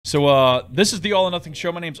So this is the All or Nothing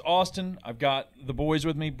Show. My name's Austin. I've got the boys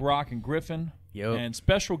with me, Brock and Griffin. Yo. And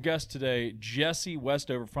special guest today, Jesse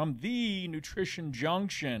Westover from the Nutrition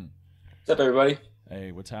Junction. What's up, everybody?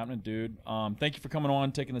 Hey, what's happening, dude? Thank you for coming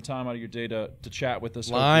on, taking the time out of your day to chat with us.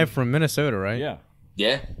 Live from Minnesota, right? Yeah.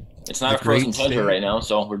 Yeah. It's not a frozen tundra right now,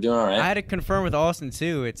 so we're doing all right. I had to confirm with Austin,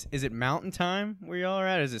 too. Is it mountain time where y'all are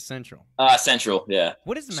at, or is it central? Central, yeah.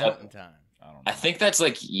 What is mountain time? I don't know. I think that's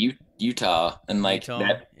like Utah and like Utah?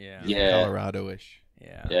 that. Yeah. Colorado-ish.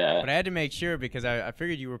 Yeah. But I had to make sure because I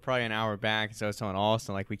figured you were probably an hour back, so I was telling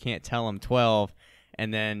Austin, like, we can't tell him 12,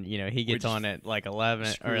 and then, you know, he gets on at like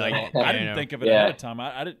 11. Or like, I didn't think of it ahead of time.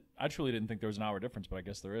 I truly didn't think there was an hour difference, but I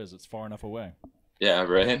guess there is. It's far enough away. Yeah,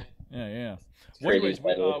 right? Yeah. Well, anyways,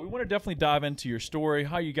 we want to definitely dive into your story,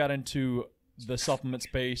 how you got into the supplement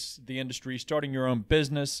space, the industry, starting your own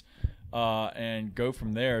business, and go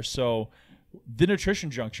from there. So the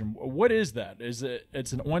Nutrition Junction, what is that?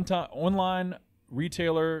 It's an online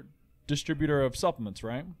retailer distributor of supplements,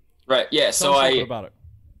 right? Right, yeah. Tell us a little bit about it.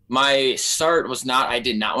 My start was I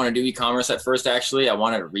did not want to do e-commerce at first, actually. I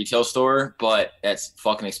wanted a retail store, but that's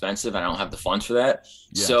fucking expensive. And I don't have the funds for that.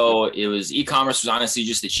 Yeah. So e-commerce was honestly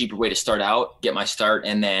just the cheaper way to start out, get my start.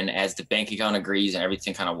 And then as the bank account agrees and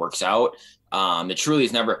everything kind of works out, it truly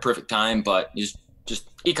is never a perfect time, but it's just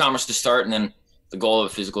e-commerce to start and then the goal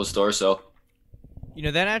of a physical store. So, you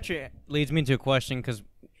know, that actually leads me into a question, because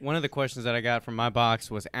one of the questions that I got from my box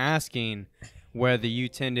was asking whether you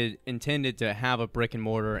intended to have a brick and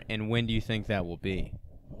mortar, and when do you think that will be?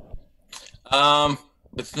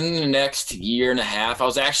 Within the next year and a half. I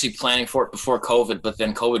was actually planning for it before COVID, but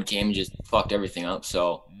then COVID came and just fucked everything up.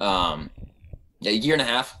 So, a year and a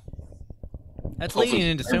half. That's leading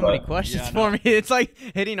into so many questions for me. It's like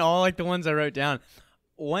hitting all like the ones I wrote down.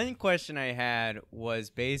 One question I had was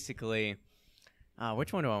basically,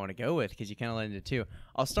 which one do I want to go with? Because you kind of led into two.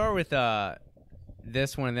 I'll start with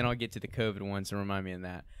this one, and then I'll get to the COVID one, so remind me of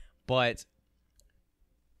that. But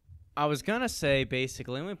I was going to say,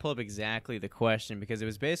 basically, let me pull up exactly the question, because it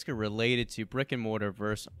was basically related to brick and mortar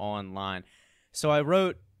versus online. So I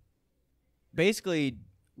wrote, basically,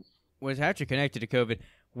 was actually connected to COVID.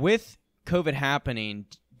 With COVID happening,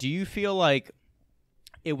 do you feel like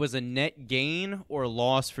it was a net gain or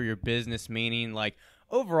loss for your business? Meaning, like,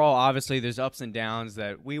 overall, obviously, there's ups and downs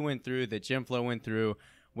that we went through, that GYMFLO went through,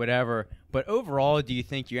 whatever. But overall, do you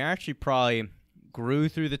think you actually probably grew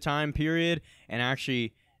through the time period and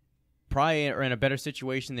actually probably are in a better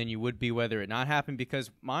situation than you would be whether it not happened? Because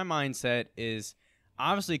my mindset is,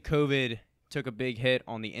 obviously COVID took a big hit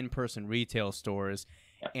on the in-person retail stores,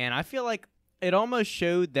 and I feel like it almost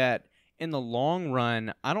showed that in the long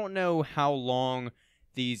run, I don't know how long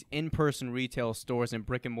these in-person retail stores and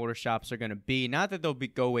brick-and-mortar shops are going to be. Not that they'll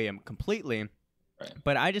go away completely,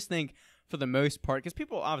 but I just think for the most part, because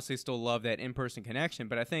people obviously still love that in-person connection,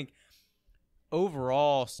 but I think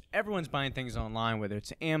overall everyone's buying things online, whether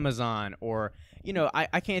it's Amazon or, you know,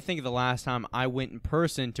 I can't think of the last time I went in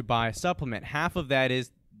person to buy a supplement. Half of that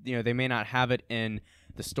is, you know, they may not have it in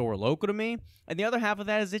the store local to me, and the other half of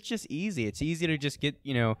that is it's just easy. It's easy to just get,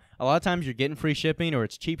 you know, a lot of times you're getting free shipping or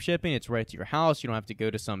it's cheap shipping. It's right to your house. You don't have to go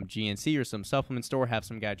to some GNC or some supplement store, have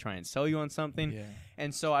some guy try and sell you on something. Yeah.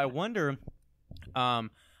 And so I wonder,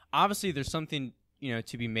 obviously, there's something, you know,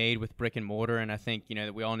 to be made with brick and mortar, and I think, you know,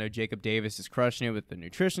 that we all know Jacob Davis is crushing it with the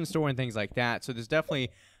nutrition store and things like that. So there's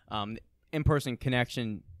definitely in-person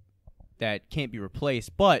connection that can't be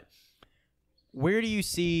replaced. But where do you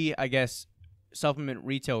see, I guess, supplement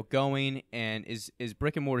retail going, and is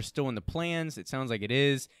brick and mortar still in the plans? It sounds like it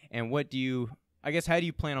is. And how do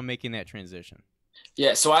you plan on making that transition?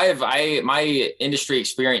 Yeah, so my industry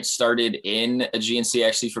experience started in a GNC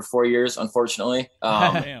actually for 4 years, unfortunately.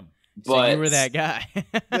 Damn. So you were that guy.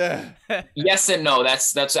 Yes and no.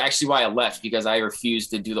 That's actually why I left, because I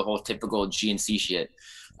refused to do the whole typical GNC shit.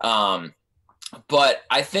 But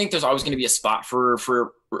I think there's always going to be a spot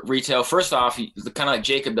for retail. First off, kind of like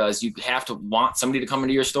Jacob does, you have to want somebody to come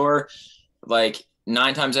into your store. Like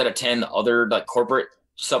 9 times out of 10, the other like corporate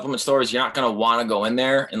supplement stores, you're not going to want to go in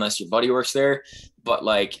there unless your buddy works there. But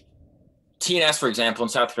like TNS, for example, in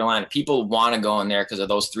South Carolina, people want to go in there because of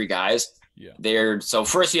those 3 guys. Yeah. So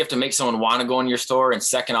first you have to make someone want to go in your store. And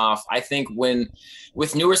second off, I think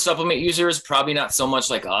with newer supplement users, probably not so much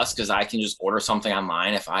like us, because I can just order something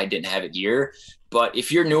online if I didn't have it here. But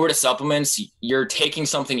if you're newer to supplements, you're taking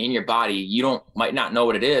something in your body, you might not know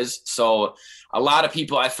what it is. So a lot of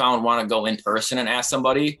people I found want to go in person and ask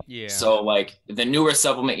somebody. Yeah. So like the newer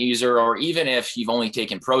supplement user, or even if you've only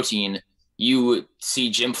taken protein, you see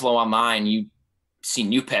GYMFLO online, you see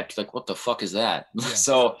New Pep, like, what the fuck is that? Yeah.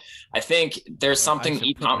 So I think there's something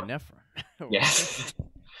e-commerce. Yeah.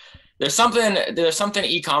 There's something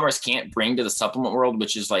e-commerce can't bring to the supplement world,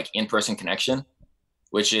 which is like in-person connection,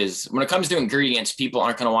 which is when it comes to ingredients, people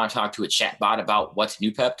aren't going to want to talk to a chat bot about what's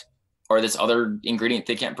Nupept or this other ingredient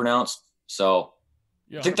they can't pronounce. So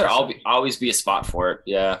I think there'll always be a spot for it.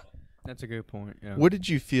 Yeah. That's a good point. Yeah. What did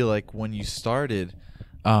you feel like when you started,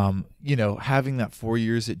 having that 4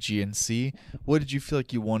 years at GNC? What did you feel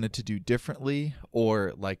like you wanted to do differently?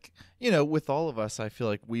 Or like, with all of us, I feel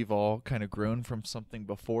like we've all kind of grown from something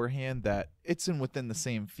beforehand that it's within the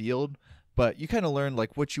same field, but you kind of learn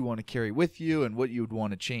like what you want to carry with you and what you would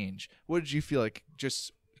want to change. What did you feel like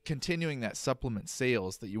just continuing that supplement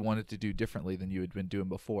sales that you wanted to do differently than you had been doing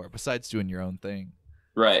before, besides doing your own thing?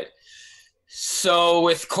 Right. So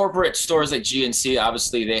with corporate stores like GNC,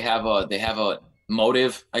 obviously they have a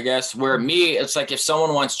motive, I guess, where me, it's like if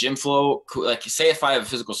someone wants GYMFLO, like say if I have a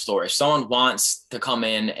physical store, if someone wants to come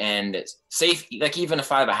in and say, like even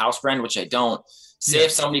if I have a house brand, which I don't, say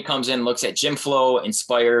if somebody comes in, looks at GYMFLO,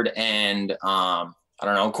 Inspired, and I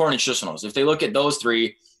don't know, Core Nutritionals. If they look at those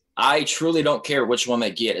three, I truly don't care which one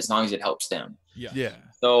they get as long as it helps them. Yeah.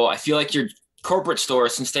 So I feel like your corporate store,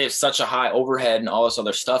 since they have such a high overhead and all this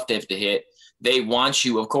other stuff they have to hit, they want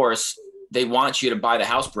you, of course, they want you to buy the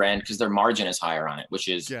house brand because their margin is higher on it, which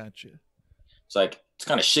is, Gotcha. It's like, it's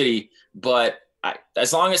kind of shitty, but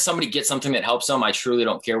as long as somebody gets something that helps them, I truly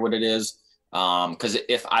don't care what it is. Because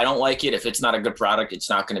if I don't like it, if it's not a good product, it's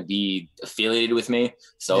not going to be affiliated with me.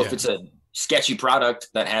 So if it's a sketchy product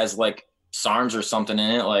that has like SARMs or something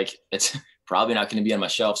in it, like it's probably not going to be on my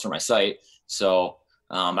shelves for my site. So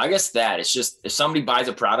I guess that it's just, if somebody buys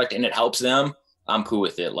a product and it helps them, I'm cool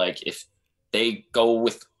with it. Like if they go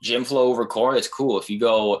with GYMFLO over Core, it's cool. If you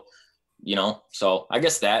go, so I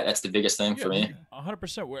guess that's the biggest thing for me.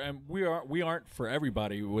 100%. And we aren't for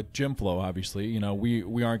everybody with GYMFLO, obviously.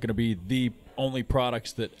 We aren't going to be the only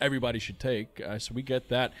products that everybody should take. So we get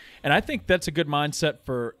that. And I think that's a good mindset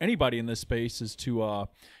for anybody in this space, is to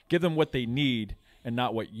give them what they need and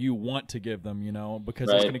not what you want to give them, because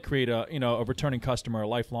it's going to create a returning customer, a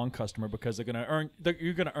lifelong customer, because you're going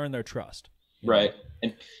to earn their trust. Right.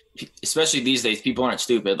 And especially these days, people aren't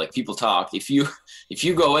stupid. Like people talk. If you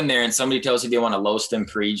go in there and somebody tells you they want a low stim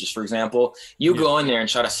pre, just for example, you go in there and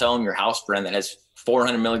try to sell them your house brand that has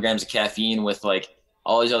 400 milligrams of caffeine with like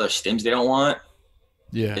all these other stims they don't want.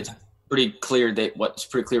 Yeah. It's pretty clear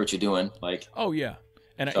what you're doing. Like, oh yeah.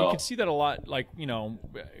 And you can see that a lot. Like,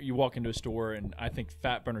 you walk into a store, and I think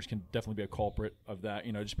fat burners can definitely be a culprit of that.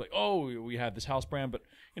 Just be like, oh, we have this house brand, but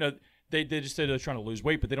they just say they're trying to lose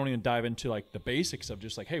weight, but they don't even dive into like the basics of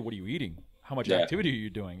just like, hey, what are you eating? How much activity are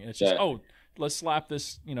you doing? And it's just, let's slap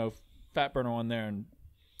this, fat burner on there and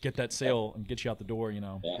get that sale and get you out the door,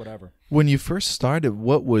 whatever. When you first started,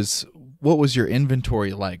 what was your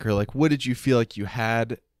inventory like, or like what did you feel like you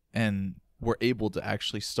had and were able to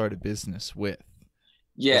actually start a business with?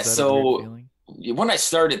 Yeah, so when I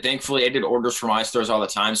started, thankfully, I did orders for my stores all the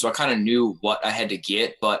time, so I kind of knew what I had to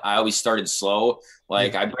get, but I always started slow.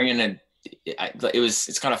 Like I bring in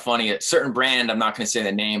it's kind of funny. A certain brand, I'm not going to say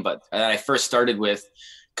the name, but I first started with,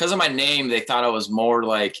 because of my name, they thought I was more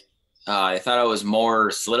like,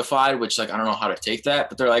 solidified, which like, I don't know how to take that,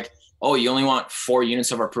 but they're like, oh, you only want 4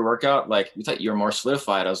 units of our pre-workout? Like, we thought you were more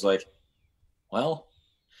solidified. I was like, well,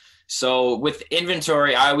 so with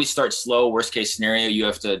inventory, I always start slow. Worst case scenario, you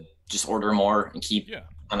have to just order more and keep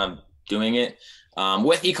kind of doing it.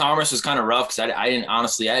 With e-commerce, it was kind of rough because I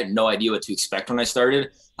had no idea what to expect when I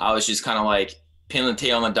started. I was just kind of like pin the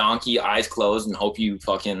tail on the donkey, eyes closed, and hope you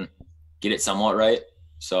fucking get it somewhat right.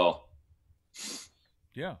 So,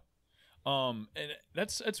 yeah. And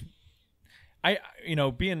that's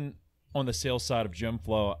being on the sales side of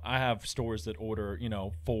GYMFLO, I have stores that order,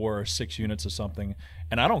 4 or 6 units of something,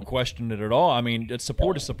 and I don't question it at all. I mean, it's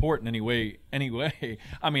support is support in any way.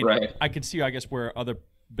 I mean, I can see, I guess, where other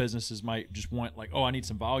businesses might just want like, oh, I need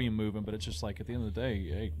some volume moving, but it's just like at the end of the day,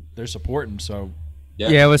 hey, they're supporting. So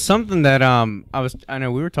yeah, it was something that I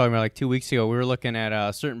know we were talking about like 2 weeks ago. We were looking at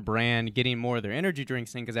a certain brand getting more of their energy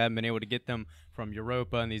drinks in because I haven't been able to get them from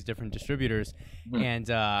Europa and these different distributors. And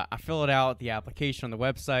I filled out the application on the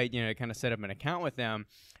website, kind of set up an account with them.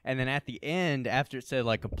 And then at the end, after it said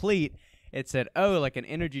like complete, it said, oh, like an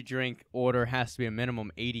energy drink order has to be a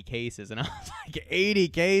minimum 80 cases. And I was like, 80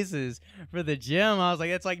 cases for the gym? I was like,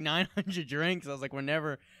 that's like 900 drinks. I was like, we're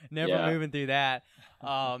never moving through that.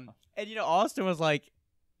 And, Austin was like,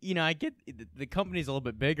 I get the company's a little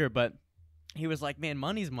bit bigger, but he was like, man,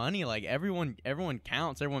 money's money. Like everyone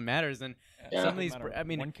counts, everyone matters. And some of these, I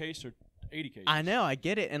mean, 1 case or 80 cases. I know, I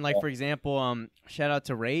get it. And like, for example, shout out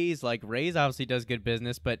to Ray's. Like Ray's obviously does good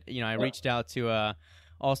business, but I reached out to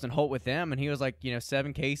Austin Holt with them, and he was like,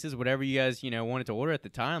 7 cases, whatever you guys, wanted to order at the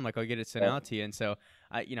time, like I'll get it sent out to you. And so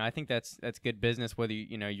I think that's good business, whether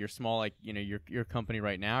you're small, like, your company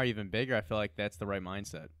right now, or even bigger. I feel like that's the right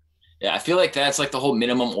mindset. Yeah, I feel like that's like the whole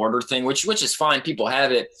minimum order thing, which is fine. People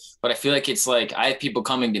have it, but I feel like it's like I have people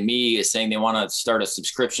coming to me saying they want to start a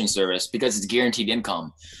subscription service because it's guaranteed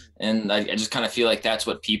income. And I just kind of feel like that's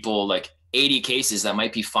what people like 80 cases that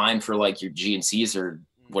might be fine for like your GNCs or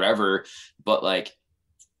whatever. But like,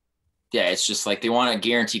 yeah, it's just like they want a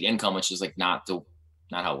guaranteed income, which is like not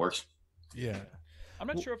how it works. Yeah. I'm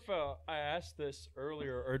not sure if I asked this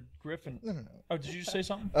earlier or Griffin. No. Oh, did you say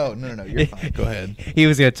something? Oh, no. You're fine. Go ahead. He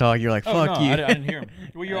was going to talk. You're like, fuck no, you. I didn't hear him.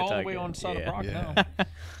 Well, you're all the way on the side of Brock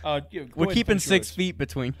now. We're keeping 6 feet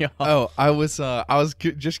between y'all. Oh, I was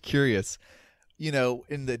just curious.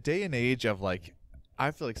 In the day and age of like, I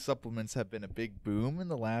feel like supplements have been a big boom in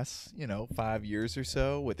the last, 5 years or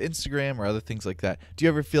so with Instagram or other things like that. Do you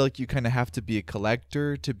ever feel like you kind of have to be a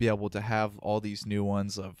collector to be able to have all these new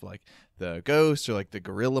ones of like the Ghost or like the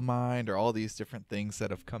Gorilla Mind or all these different things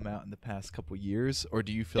that have come out in the past couple years? Or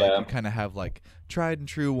do you feel like you kind of have like tried and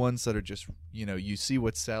true ones that are just, you see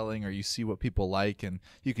what's selling or you see what people like and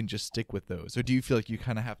you can just stick with those? Or do you feel like you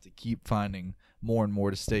kind of have to keep finding more and more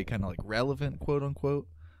to stay kind of like relevant, quote unquote?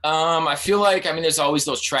 I feel like, there's always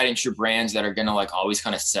those tried and true brands that are going to like always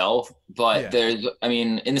kind of sell, but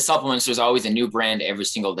in the supplements, there's always a new brand every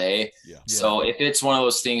single day. Yeah. So if it's one of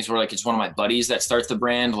those things where like, it's one of my buddies that starts the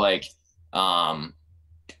brand, like, not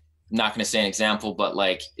going to say an example, but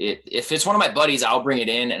like if it's one of my buddies, I'll bring it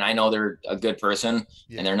in and I know they're a good person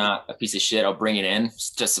and they're not a piece of shit. I'll bring it in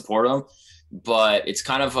to support them, but it's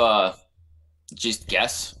kind of just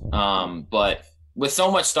guess. But with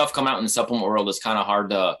so much stuff come out in the supplement world, it's kind of hard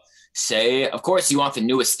to say. Of course, you want the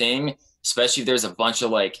newest thing, especially if there's a bunch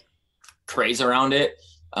of like craze around it.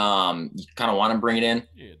 You kind of want to bring it in.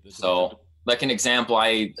 Yeah, so, like an example,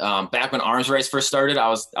 I back when Arms Race first started, I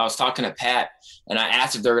was talking to Pat, and I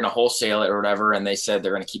asked if they're going to wholesale it or whatever, and they said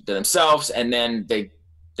they're going to keep it to themselves, and then they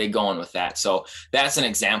go on with that. So that's an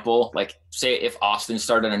example. Like, say if Austin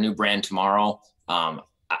started a new brand tomorrow,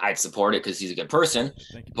 I'd support it because he's a good person.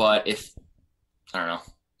 But if I don't know,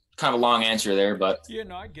 kind of a long answer there, but yeah,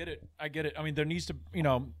 no, I get it. There needs to,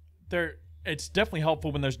 it's definitely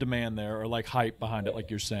helpful when there's demand there or like hype behind it, like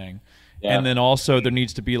you're saying. Yeah. And then also there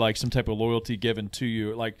needs to be like some type of loyalty given to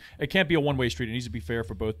you. Like it can't be a one-way street. It needs to be fair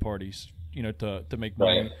for both parties, to make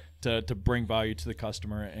money, to bring value to the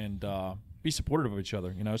customer and be supportive of each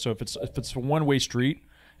other, So if it's a one-way street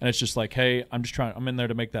and it's just like, hey, I'm in there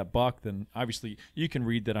to make that buck, then obviously you can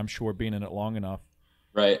read that, I'm sure, being in it long enough.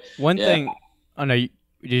 Right. One thing. Oh no! Did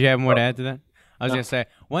you have more to add to that? I was gonna say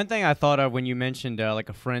one thing I thought of when you mentioned like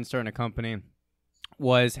a friend starting a company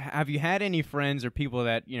was: have you had any friends or people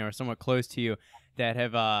that are somewhat close to you that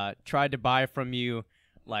have tried to buy from you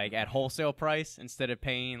like at wholesale price instead of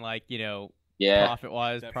paying like profit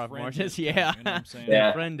wise, profit margins? Yeah, you know what I'm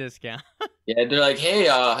saying? Friend discount. Yeah, they're like, hey,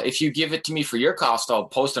 if you give it to me for your cost, I'll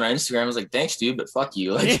post it on Instagram. I was like, thanks, dude, but fuck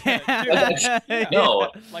you. Like,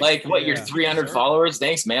 no, like what? You're 300 followers?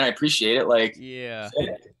 Thanks, man. I appreciate it. Like,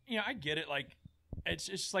 I get it. Like, it's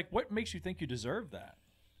just like, what makes you think you deserve that?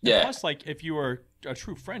 And yeah. Plus, like, if you were a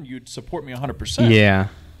true friend, you'd support me 100%. Yeah.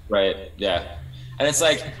 Right. Yeah. And it's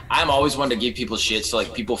like, I'm always one to give people shit so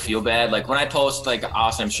like people feel bad. Like when I post, like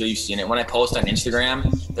Austin, I'm sure you've seen it. When I post on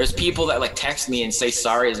Instagram, there's people that like text me and say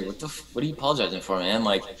sorry. I was like, what are you apologizing for, man?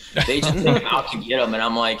 Like they just think out to get them. And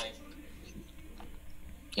I'm like,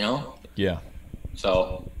 Yeah.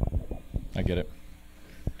 So. I get it.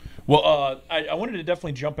 Well, I wanted to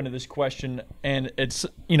definitely jump into this question, and it's,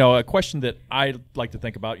 a question that I like to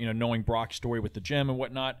think about, knowing Brock's story with the gym and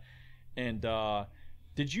whatnot. And,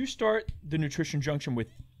 did you start the Nutrition Junction with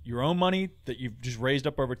your own money that you've just raised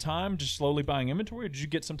up over time, just slowly buying inventory? Or did you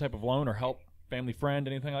get some type of loan or help, family, friend,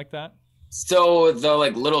 anything like that? So the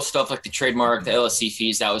like little stuff like the trademark, the LLC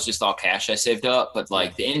fees, that was just all cash I saved up. But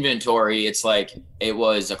like the inventory, it's like it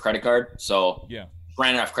was a credit card. So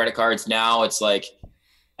ran off credit cards. Now it's like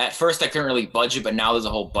at first I couldn't really budget, but now there's a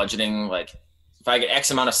whole budgeting. Like if I get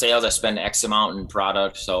X amount of sales, I spend X amount in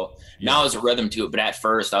product. So now there's a rhythm to it. But at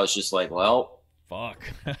first I was just like, well. Fuck.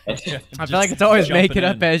 I feel like it's always make it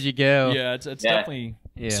up as you go. Yeah, it's definitely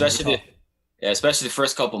especially the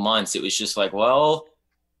first couple months. It was just like, well,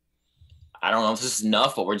 I don't know if this is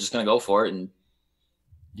enough, but we're just gonna go for it. And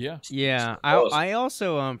I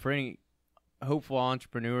also for any hopeful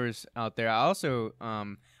entrepreneurs out there, I also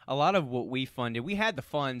a lot of what we funded, we had the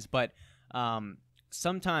funds, but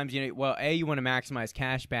sometimes you want to maximize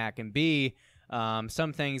cash back, and B.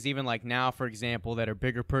 Some things, even like now, for example, that are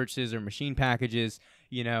bigger purchases or machine packages,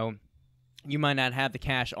 you might not have the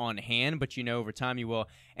cash on hand, but over time you will.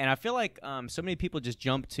 And I feel like so many people just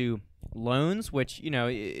jump to loans, which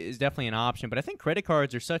is definitely an option. But I think credit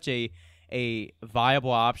cards are such a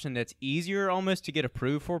viable option that's easier almost to get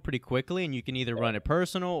approved for pretty quickly, and you can either run it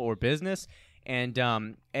personal or business. And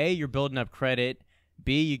A, you're building up credit.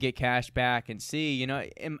 B, you get cash back. And C,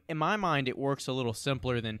 in my mind, it works a little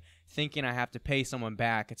simpler than thinking I have to pay someone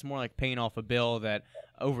back. It's more like paying off a bill that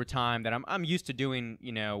over time that I'm used to doing,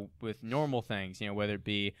 with normal things, whether it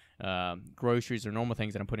be groceries or normal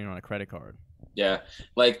things that I'm putting on a credit card. Yeah.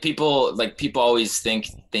 People always think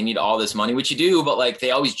they need all this money, which you do, but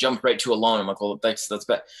they always jump right to a loan. I'm like, well, that's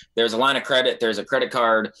bad. There's a line of credit. There's a credit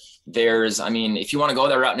card. If you want to go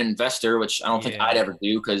that route, an investor, which I don't think I'd ever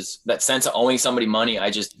do, because that sense of owing somebody money,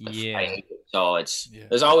 I hate it. So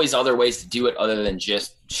there's always other ways to do it other than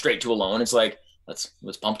just straight to a loan. It's like,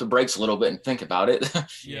 let's pump the brakes a little bit and think about it.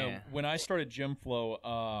 Yeah. When I started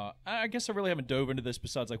GYMFLO, I guess I really haven't dove into this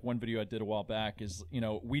besides one video I did a while back. Is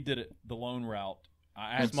we did it the loan route.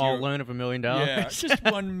 A small loan of $1 million. Yeah, just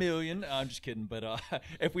 $1 million. I'm just kidding. But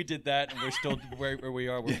if we did that and we're still where we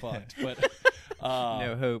are, we're fucked. But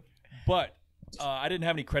no hope. But I didn't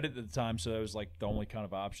have any credit at the time, so it was the only kind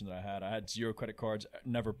of option that I had. I had 0 credit cards.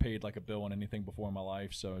 Never paid a bill on anything before in my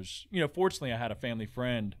life. So it was, fortunately, I had a family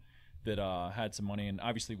friend that had some money, and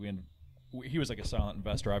obviously he was a silent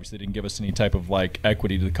investor. Obviously didn't give us any type of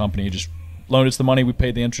equity to the company. He just loaned us the money. We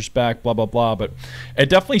paid the interest back, blah, blah, blah. But it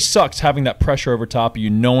definitely sucks having that pressure over top of you,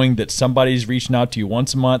 knowing that somebody's reaching out to you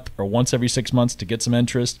once a month or once every 6 months to get some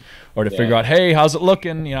interest or to figure out, hey, how's it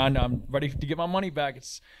looking? I'm ready to get my money back.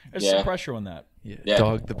 There's some pressure on that. Yeah.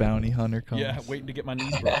 Dog the bounty hunter comes. Yeah, waiting to get my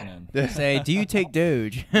knees broken in. Say, do you take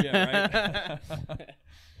Doge? Yeah, right.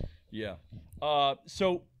 Yeah.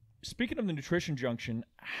 So speaking of the Nutrition Junction,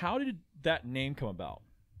 how did that name come about?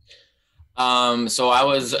 So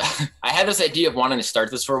I had this idea of wanting to start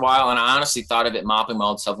this for a while, and I honestly thought of it mopping my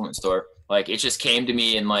old supplement store. It just came to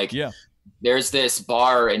me, and there's this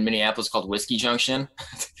bar in Minneapolis called Whiskey Junction,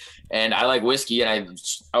 and I like whiskey, and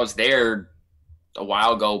I was there a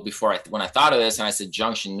while ago when I thought of this, and I said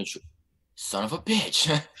Junction, son of a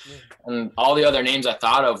bitch. And all the other names I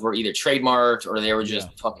thought of were either trademarked or they were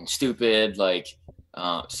just fucking stupid.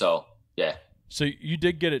 So you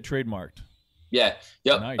did get it trademarked. Yeah.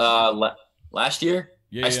 Yep. Nice. Last year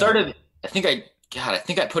I started, I think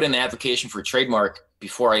I put in the application for a trademark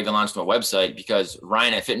before I even launched my website, because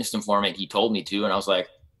Ryan at Fitness Informant, he told me to, and I was like,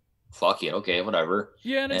 fuck it. Okay, whatever.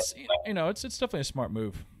 Yeah. And it's definitely a smart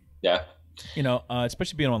move. Yeah.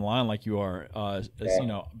 Especially being online like you are,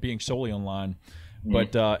 being solely online.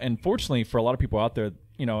 But unfortunately for a lot of people out there,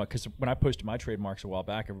 because when I posted my trademarks a while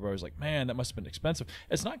back, everybody was like, man, that must have been expensive.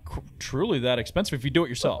 It's not truly that expensive if you do it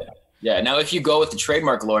yourself. Yeah. Now, if you go with the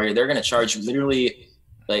trademark lawyer, they're going to charge you literally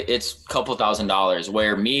it's a couple $1,000s,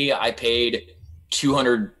 where I paid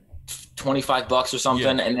 $225 or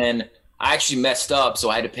something. Yeah. And then I actually messed up. So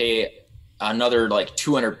I had to pay another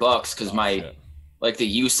 $200 because the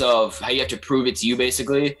use of how you have to prove it's you,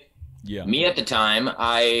 basically. Yeah. Me at the time,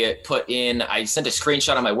 I sent a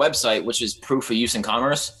screenshot on my website, which is proof of use in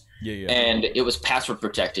commerce. Yeah. And it was password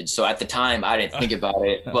protected. So at the time I didn't think about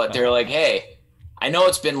it, but they're like, hey, I know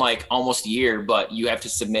it's been almost a year, but you have to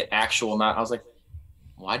submit actual amount. I was like,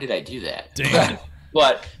 why did I do that? Damn.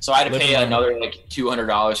 But so I had to pay another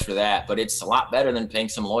 $200 for that, but it's a lot better than paying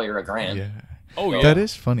some lawyer $1,000. Yeah. Oh yeah. That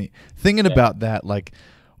is funny. Thinking about that,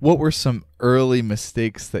 what were some early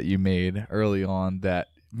mistakes that you made early on that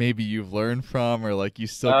maybe you've learned from, or you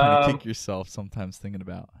still kind of kick yourself sometimes thinking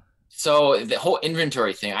about? So the whole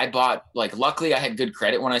inventory thing, I bought, luckily I had good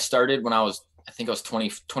credit when I started, when I was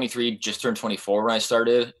 23, just turned 24 when I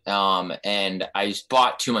started. And I just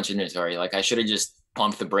bought too much inventory. I should have just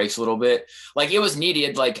pumped the brakes a little bit. It was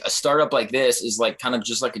needed. A startup like this is kind of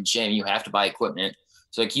just like a gym. You have to buy equipment.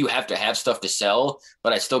 So you have to have stuff to sell,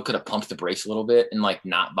 but I still could have pumped the brakes a little bit and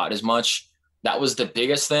not bought as much. That was the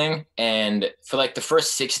biggest thing. And for the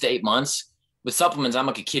first 6 to 8 months with supplements, I'm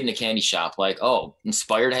like a kid in a candy shop. Oh,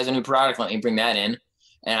 Inspired has a new product. Let me bring that in.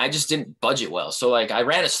 And I just didn't budget well. So I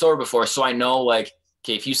ran a store before. So I know okay,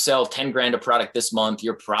 if you sell 10 grand of product this month,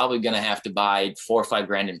 you're probably going to have to buy 4 or 5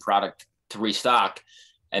 grand in product to restock.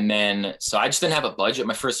 And then, so I just didn't have a budget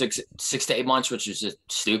my first six to 8 months, which was just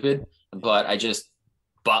stupid. But I just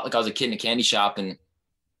bought I was a kid in a candy shop, and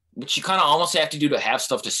which you kind of almost have to do to have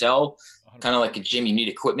stuff to sell. Kind of like a gym, you need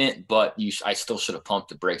equipment, but I still should have pumped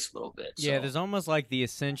the brakes a little bit. Yeah, so. there's almost the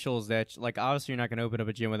essentials that, obviously you're not going to open up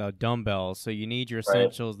a gym without dumbbells, so you need your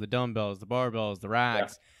essentials, the dumbbells, the barbells, the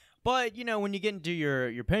racks. Yeah. But, when you get into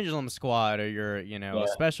your pendulum squat or your,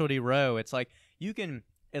 specialty row, it's you can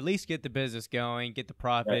at least get the business going, get the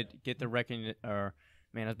profit, get the or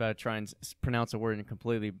man, I was about to try and pronounce a word and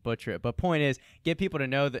completely butcher it. But point is, get people to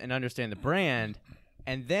know and understand the brand,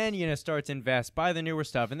 and then, you know, start to invest, buy the newer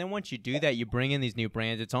stuff. And then once you do that, you bring in these new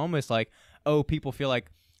brands. It's almost like, oh, people feel like,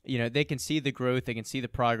 you know, they can see the growth, they can see the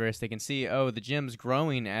progress, they can see, oh, the gym's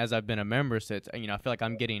growing as I've been a member. So it's, you know, I feel like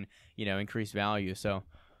I'm getting, you know, increased value. So,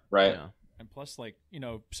 right. You know. And plus, like, you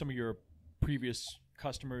know, some of your previous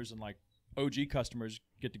customers and like OG customers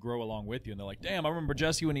get to grow along with you, and they're like, damn, I remember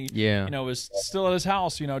Jesse when he, you know, was still at his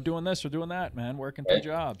house, you know, doing this or doing that, man, working 3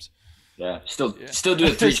 jobs. Yeah, still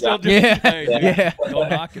doing 3 jobs. Yeah. Don't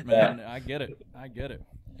knock it, man. I get it.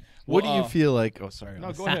 What do you feel like? Oh, sorry.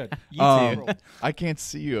 No, go ahead. You too. I can't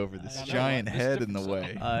see you over this giant head in the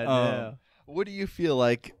way. No. What do you feel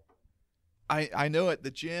like? I know at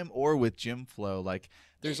the gym or with GYMFLO, like,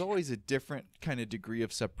 there's always a different kind of degree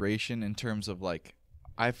of separation in terms of, like,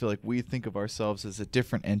 I feel like we think of ourselves as a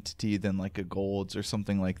different entity than like a Gold's or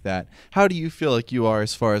something like that. How do you feel like you are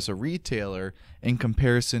as far as a retailer in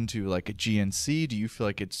comparison to like a GNC? Do you feel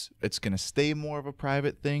like it's going to stay more of a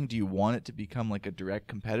private thing? Do you want it to become like a direct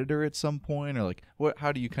competitor at some point, or like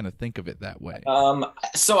how do you kind of think of it that way?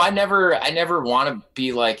 So I never want to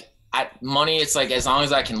be like, money. It's like, as long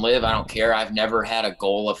as I can live, I don't care. I've never had a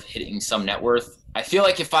goal of hitting some net worth. I feel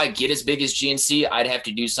like if I get as big as GNC, I'd have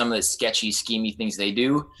to do some of the sketchy, schemy things they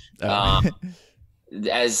do.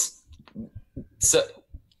 So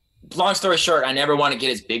long story short, I never want to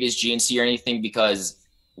get as big as GNC or anything, because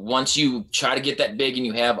once you try to get that big and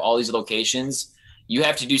you have all these locations, you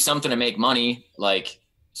have to do something to make money. Like,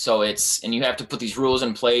 so and you have to put these rules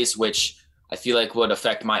in place, which I feel like would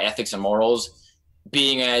affect my ethics and morals.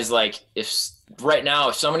 Being as like, if right now,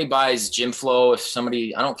 if somebody buys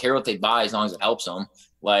GYMFLO, I don't care what they buy as long as it helps them.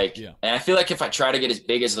 Like, and I feel like if I try to get as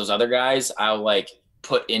big as those other guys, I'll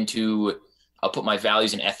put my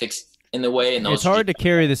values and ethics in the way. And it's hard to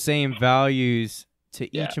carry the same values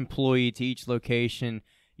to each employee, to each location.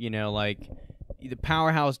 You know, like the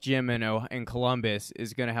Powerhouse Gym in Columbus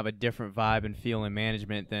is going to have a different vibe and feel in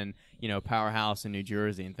management than, you know, Powerhouse in New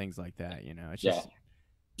Jersey and things like that. You know, it's just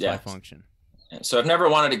by function. So I've never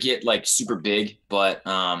wanted to get like super big, but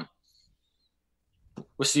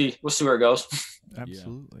we'll see where it goes.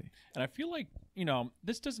 Absolutely. And I feel like, you know,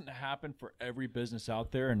 this doesn't happen for every business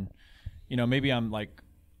out there, and, you know, maybe I'm like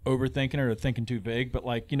overthinking it or thinking too vague, but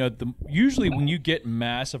like, you know, usually when you get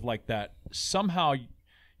massive like that, somehow,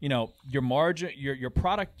 you know, your margin, your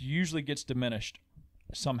product usually gets diminished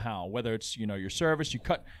somehow, whether it's, you know, your service,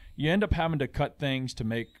 you end up having to cut things to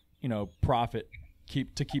make, you know, profit.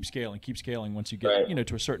 Keep scaling once you get you know,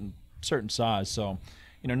 to a certain size. So,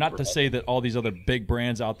 you know, not to say that all these other big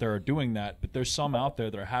brands out there are doing that, but there's some out there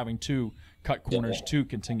that are having to cut corners to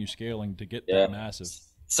continue scaling to get that massive.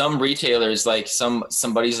 Some retailers, like some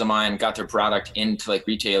buddies of mine, got their product into like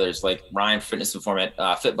retailers like Ryan Fitness Informant,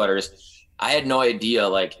 Fit Butters. I had no idea.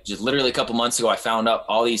 Like, just literally a couple months ago, I found out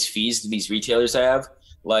all these fees that these retailers have.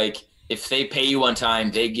 Like, if they pay you one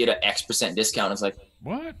time, they get an X% discount. It's like,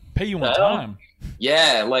 what? Pay you one time?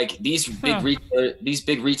 Yeah, like these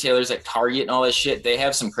big retailers like Target and all this shit, they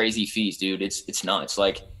have some crazy fees, dude. It's nuts.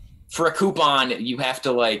 Like, for a coupon, you have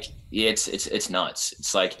to like, it's nuts.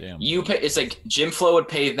 It's like, you pay. It's like GYMFLO would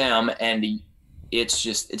pay them, and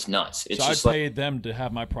it's nuts. It's so just I'd pay them to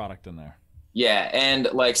have my product in there. Yeah, and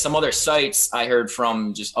like some other sites I heard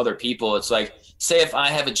from just other people, it's like, say if I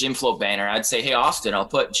have a GYMFLO banner, I'd say, hey Austin, I'll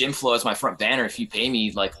put GYMFLO as my front banner if you pay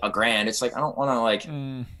me like $1,000. It's like, I don't want to like.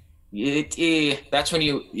 That's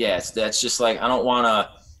when that's just like, I don't want to,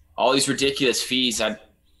 all these ridiculous fees. I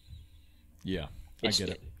get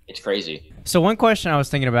it. It's crazy. So one question I was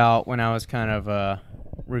thinking about when I was kind of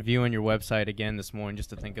reviewing your website again this morning, just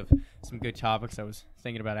to think of some good topics I was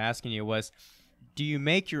thinking about asking you, was, do you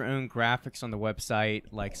make your own graphics on the website,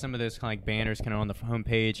 like some of those kind of like banners kind of on the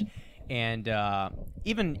homepage? And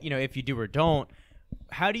even, you know, if you do or don't,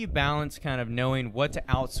 how do you balance kind of knowing what to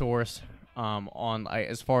outsource on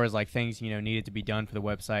as far as like things, you know, needed to be done for the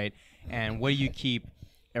website, and what do you keep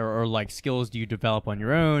or like skills do you develop on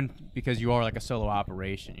your own, because you are like a solo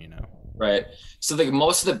operation, you know? Right. So like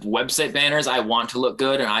most of the website banners, I want to look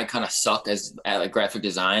good, and I kind of suck at like graphic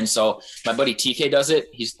design. So my buddy TK does it.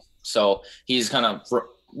 He's kind of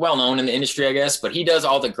well known in the industry, I guess, but he does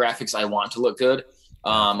all the graphics I want to look good.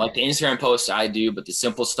 Like the Instagram posts I do, but the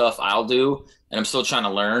simple stuff I'll do, and I'm still trying to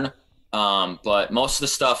learn. But most of the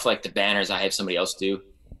stuff, like the banners, I have somebody else do.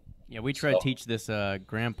 Yeah, we try to teach this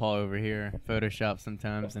grandpa over here Photoshop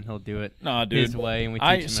sometimes, and he'll do it his way, and we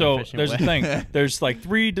teach him so an efficient there's way. the thing. There's like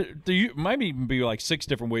might even be like 6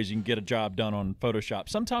 different ways you can get a job done on Photoshop.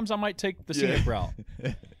 Sometimes I might take the scenic route.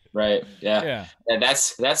 Right. Yeah. Yeah. And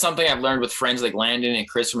that's something I've learned with friends like Landon and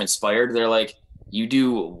Chris from Inspired. They're like, you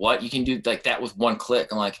do what you can do like that with one click.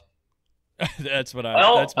 I'm like, That's what I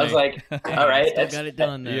was me. like, all right, Still got it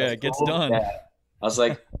done. Though. Yeah, it gets cool. done. Yeah. I was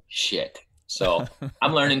like, shit. So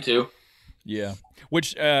I'm learning too. Yeah.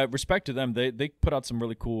 Which respect to them, they put out some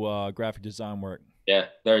really cool graphic design work. Yeah,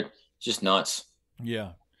 they're just nuts.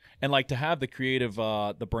 Yeah. And like to have the creative,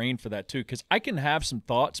 the brain for that too, because I can have some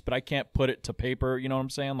thoughts, but I can't put it to paper. You know what I'm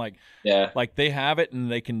saying? Like, like they have it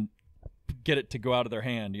and they can get it to go out of their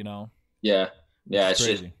hand. You know? Yeah, it's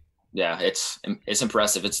crazy. It's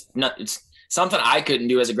impressive. It's something I couldn't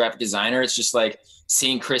do as a graphic designer. It's just like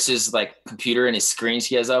seeing Chris's like computer and his screens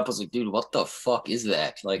he has up. I was like, dude, what the fuck is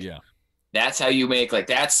that? Like, that's how you make like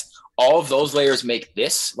that's all of those layers make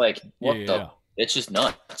this. Like, what it's just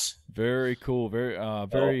nuts. Very cool.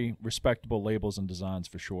 Very respectable labels and designs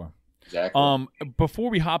for sure. Exactly. Before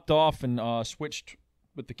we hopped off and switched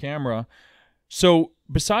with the camera, so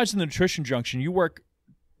besides the Nutrition Junction, you work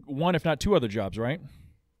one, if not two other jobs, right?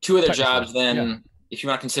 Two other jobs. Then, if you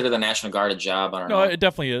want to consider the National Guard a job, I don't know. No, it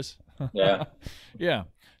definitely is. Yeah. Yeah.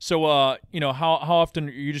 So, you know, how often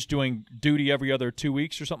are you just doing duty every other 2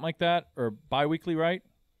 weeks or something like that, or biweekly, right?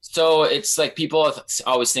 So it's like people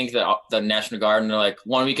always think that the National Guard, and they're like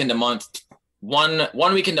 1 weekend a month, one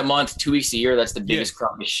weekend a month, 2 weeks a year. That's the biggest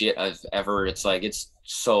crock of shit I've ever. It's like that's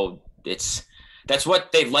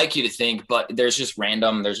what they'd like you to think, but there's just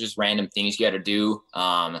random things you got to do.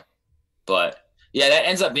 But yeah, that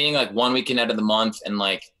ends up being like 1 weekend out of the month, and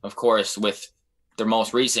like of course with the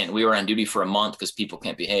most recent, we were on duty for a month because people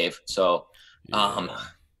can't behave. So, yeah.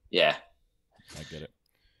 I get it.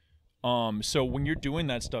 So when you're doing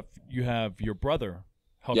that stuff, you have your brother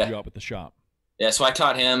help you out with the shop. Yeah, so I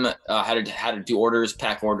taught him how to do orders,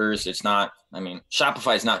 pack orders. It's not, I mean,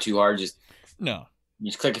 Shopify is not too hard. You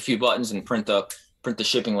just click a few buttons and print the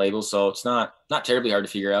shipping label. So it's not terribly hard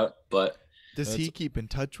to figure out. But does he keep in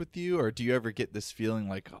touch with you, or do you ever get this feeling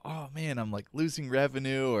like, oh man, I'm like losing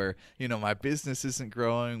revenue, or you know, my business isn't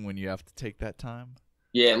growing when you have to take that time?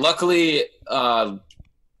 Yeah, luckily I have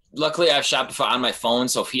Shopify on my phone,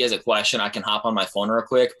 so if he has a question, I can hop on my phone real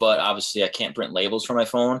quick. But obviously, I can't print labels from my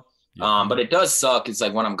phone. Yeah. But it does suck. It's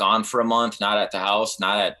like when I'm gone for a month, not at the house,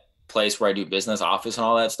 not at place where I do business, office, and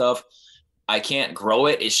all that stuff. I can't grow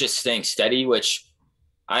it. It's just staying steady, which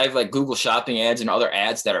I have like Google Shopping ads and other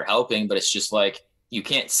ads that are helping. But it's just like you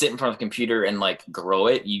can't sit in front of a computer and like grow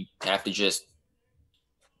it. You have to just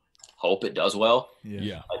hope it does well.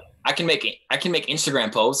 Yeah. Like, I can make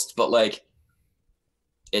Instagram posts, but like.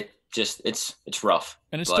 It's rough,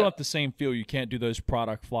 and it's still not the same feel. You can't do those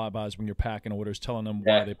product flybys when you're packing orders, telling them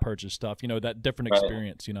why they purchase stuff. You know, that different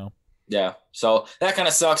experience. You know. Yeah. So that kind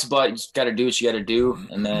of sucks, but you just got to do what you got to do,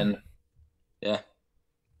 and then, yeah,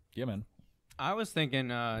 man. I was thinking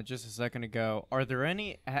just a second ago. Are there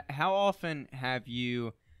any? How often have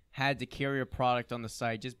you had to carry a product on the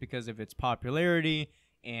site just because of its popularity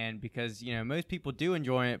and because most people do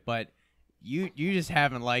enjoy it, but you just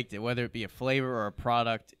haven't liked it, whether it be a flavor or a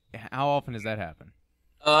product? How often does that happen?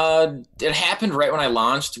 It happened right when I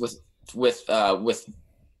launched with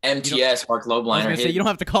MTS, Mark Lobliner. I was gonna say, you don't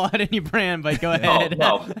have to call out any brand, but go ahead.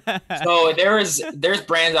 No. So there's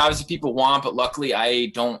brands obviously people want, but luckily I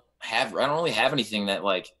don't really have anything that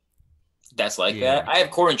that's like that. I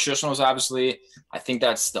have Core Nutritionals, obviously. I think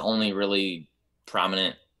that's the only really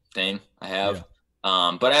prominent thing I have.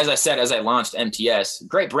 Yeah. But as I said, as I launched MTS,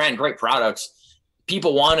 great brand, great products.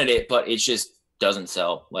 People wanted it, but it just doesn't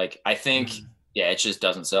sell. Like, I think, it just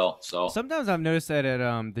doesn't sell. So sometimes I've noticed that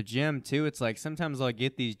at the gym too. It's like sometimes I'll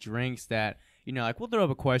get these drinks that like we'll throw up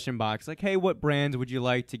a question box like, hey, what brands would you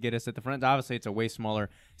like to get us at the front? Obviously, it's a way smaller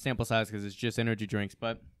sample size because it's just energy drinks.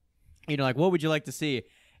 But like, what would you like to see?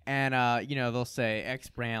 And they'll say X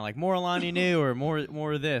brand, like more Alani Nu or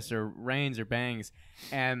more of this or Reigns or Bangs,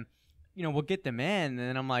 and we'll get them in, and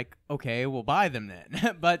then I'm like, okay, we'll buy them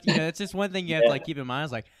then. But it's just one thing you have to keep in mind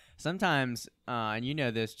is like sometimes,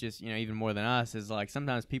 and this just even more than us, is like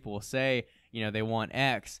sometimes people will say they want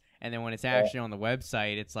X, and then when it's actually on the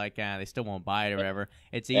website, it's like they still won't buy it or whatever.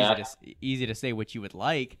 It's easy to say what you would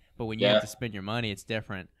like, but when you have to spend your money, it's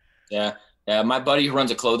different. Yeah. Yeah, my buddy who runs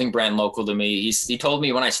a clothing brand local to me, he told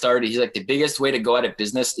me when I started, he's like, the biggest way to go out of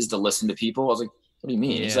business is to listen to people. I was like, what do you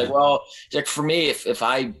mean? Yeah. He's like, well, for me, if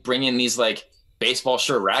I bring in these like baseball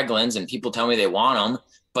shirt raglans and people tell me they want them,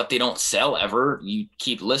 but they don't sell ever, you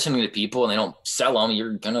keep listening to people and they don't sell them,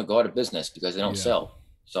 you're going to go out of business because they don't sell.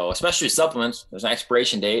 So especially supplements, there's an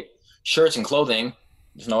expiration date. Shirts and clothing,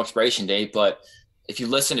 there's no expiration date. But if you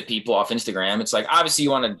listen to people off Instagram, it's like, obviously you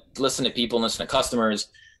want to listen to people and listen to customers,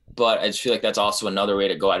 but I just feel like that's also another way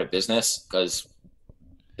to go out of business because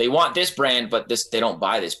they want this brand, but they don't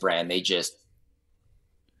buy this brand. They just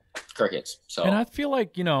crickets. So, and I feel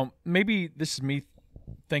like, maybe this is me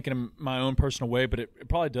thinking in my own personal way, but it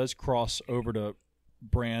probably does cross over to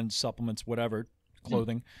brands, supplements, whatever,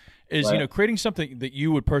 clothing, is, right. Creating something that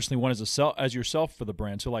you would personally want as yourself for the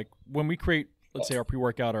brand. So like when we create, let's say our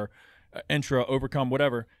pre-workout or Intra, Overcome,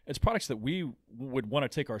 whatever, it's products that we would want to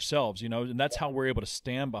take ourselves, and that's how we're able to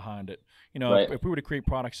stand behind it. Right. If we were to create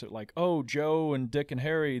products that like, oh, Joe and Dick and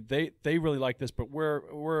Harry, they really like this, but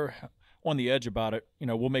we're on the edge about it,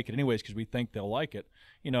 we'll make it anyways because we think they'll like it.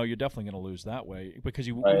 You're definitely going to lose that way because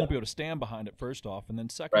you won't be able to stand behind it first off, and then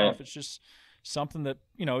second off, it's just something that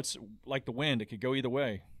it's like the wind; it could go either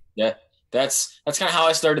way. Yeah, that's kind of how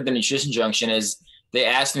I started the Nutrition Junction. Is they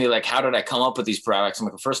asked me like, how did I come up with these products? I'm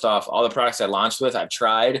like, well, first off, all the products I launched with, I've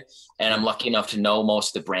tried, and I'm lucky enough to know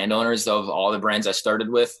most of the brand owners of all the brands I started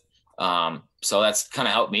with. So that's kind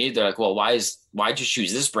of helped me. They're like, well, why'd you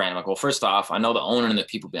choose this brand? I'm like, well, first off, I know the owner and the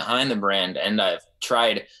people behind the brand, and I've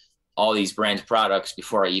tried all these brands' products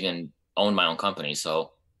before I even owned my own company.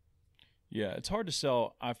 So yeah, it's hard to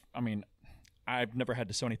sell. I've never had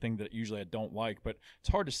to sell anything that usually I don't like, but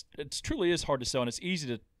it truly is hard to sell, and it's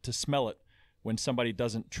easy to smell it when somebody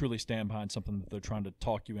doesn't truly stand behind something that they're trying to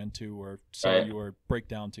talk you into or sell you or break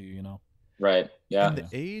down to you, Right. Yeah. In the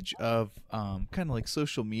age of kind of like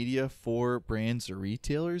social media for brands or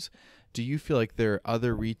retailers, do you feel like there are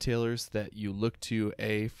other retailers that you look to,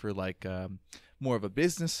 A, for like more of a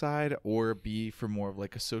business side, or B, for more of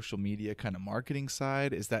like a social media kind of marketing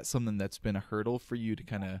side? Is that something that's been a hurdle for you to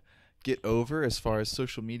kind of get over as far as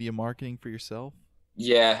social media marketing for yourself?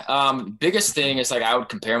 Yeah. Biggest thing is like I would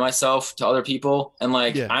compare myself to other people, and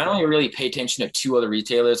like I only really pay attention to 2 other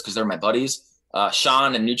retailers because they're my buddies.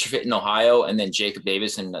 Sean and NutriFit in Ohio, and then Jacob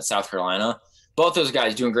Davis in South Carolina. Both those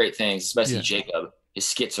guys doing great things, especially Jacob. His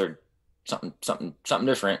skits are something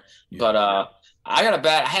different. Yeah. But I had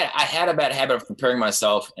a bad habit of comparing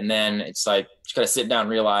myself, and then it's like just gotta sit down and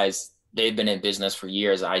realize they've been in business for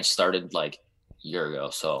years. I started like a year ago.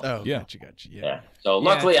 So gotcha. Yeah. So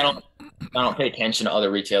luckily I don't pay attention to other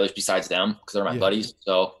retailers besides them because they're my buddies.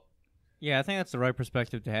 So yeah, I think that's the right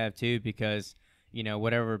perspective to have too, because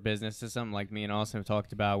whatever business is, something like me and Austin have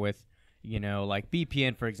talked about with, like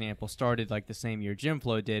BPN, for example, started like the same year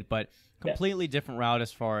GYMFLO did, but completely different route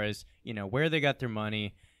as far as, where they got their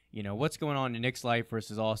money, what's going on in Nick's life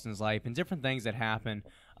versus Austin's life, and different things that happen,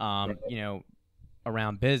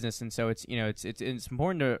 around business. And so it's, it's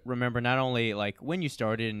important to remember not only like when you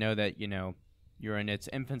started and know that, you're in its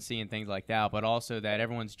infancy and things like that, but also that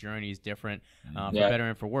everyone's journey is different, for better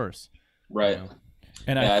and for worse. Right.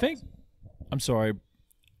 And I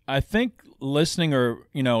think listening, or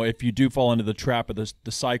if you do fall into the trap of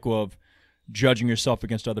the cycle of judging yourself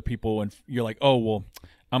against other people, and you're like, oh well,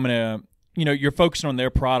 I'm gonna, you're focusing on their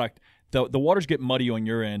product, the waters get muddy on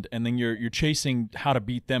your end, and then you're chasing how to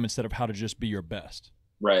beat them instead of how to just be your best.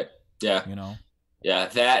 Right. Yeah. Yeah,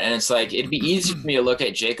 that, and it's like it'd be easy for me to look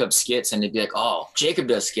at Jacob's skits and to be like, oh, Jacob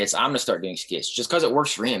does skits, I'm gonna start doing skits. Just because it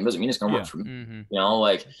works for him doesn't mean it's gonna work for me. Mm-hmm.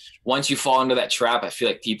 Like once you fall into that trap, I feel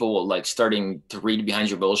like people will like starting to read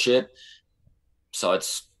behind your bullshit. So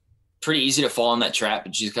it's pretty easy to fall in that trap,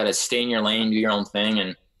 but you just gotta stay in your lane, do your own thing,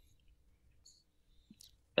 and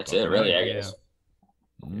that's it, really, I guess.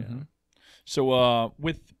 Mm-hmm. So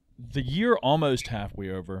with the year almost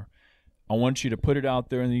halfway over, I want you to put it out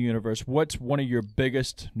there in the universe. What's one of your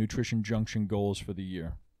biggest Nutrition Junction goals for the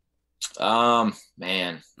year?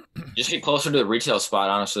 Man, just get closer to the retail spot,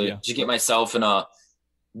 honestly. Yeah. Just get myself in a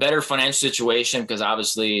better financial situation, because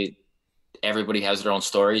obviously everybody has their own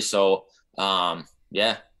story. So, it'd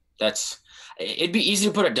be easy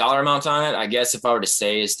to put a dollar amount on it. I guess if I were to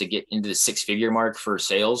say is to get into the 6-figure mark for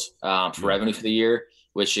sales, for revenue for the year,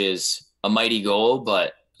 which is a mighty goal,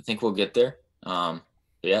 but I think we'll get there.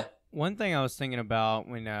 Yeah. One thing I was thinking about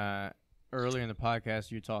when earlier in the podcast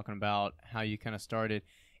you were talking about how you kind of started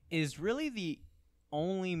is really the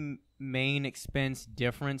only main expense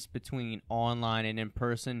difference between online and in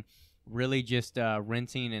person really just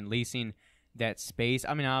renting and leasing that space.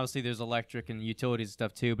 I mean, obviously there's electric and utilities and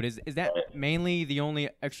stuff too, but is that mainly the only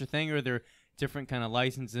extra thing, or are there different kind of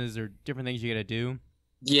licenses or different things you got to do?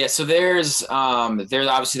 Yeah, so there's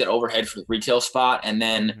obviously that overhead for the retail spot, and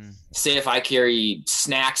then say if I carry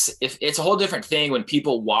snacks, if it's a whole different thing when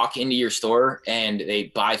people walk into your store and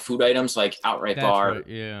they buy food items like Outright Bar,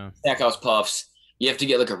 Stackhouse Puffs, you have to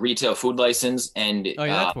get like a retail food license, and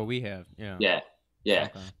that's what we have. Yeah.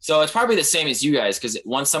 Okay. So it's probably the same as you guys, because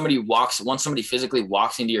once somebody physically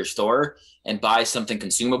walks into your store and buys something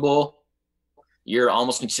consumable, you're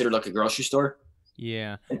almost considered like a grocery store.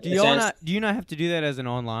 Yeah. Do you not have to do that as an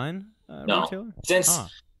online retailer?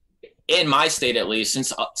 in my state, at least,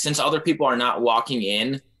 since other people are not walking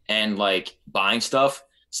in and like buying stuff,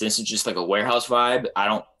 since it's just like a warehouse vibe,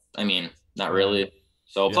 not really.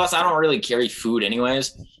 So plus I don't really carry food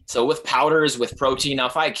anyways. So with powders, with protein, now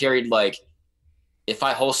if I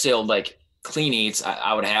wholesaled like clean eats,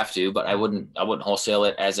 I would have to, but I wouldn't wholesale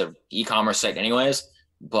it as a e-commerce site anyways.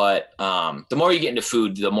 But the more you get into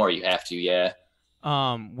food, the more you have to. Yeah.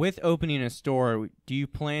 With opening a store, do you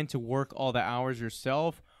plan to work all the hours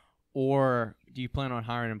yourself, or do you plan on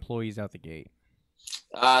hiring employees out the gate?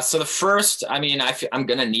 So the first, I'm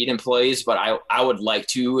going to need employees, but I would like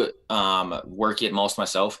to work it most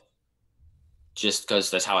myself, just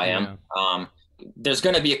because that's how I am. There's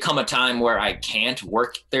going to come a time where I can't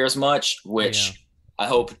work there as much, which I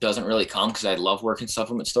hope doesn't really come, because I love working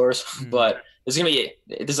supplement stores. But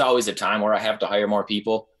there's always a time where I have to hire more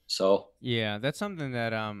people. So yeah, that's something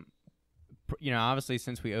that obviously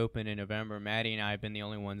since we opened in November, Maddie and I have been the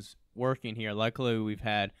only ones working here. Luckily, we've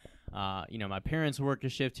had my parents work a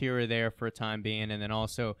shift here or there for a time being, and then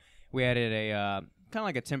also we added a kind of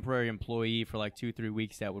like a temporary employee for like 2-3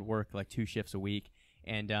 weeks that would work like 2 shifts a week.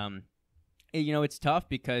 And it's tough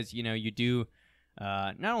because you do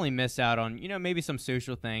not only miss out on maybe some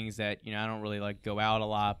social things that I don't really like go out a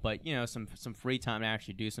lot, but some free time to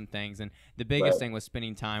actually do some things. And the biggest thing was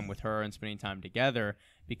spending time with her and spending time together,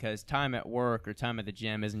 because time at work or time at the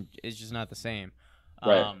gym is just not the same.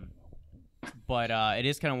 But it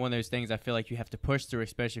is kind of one of those things I feel like you have to push through,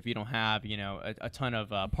 especially if you don't have a ton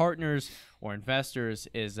of partners or investors.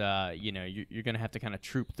 Is you're going to have to kind of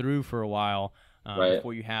troop through for a while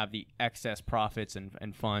before you have the excess profits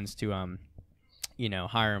and funds to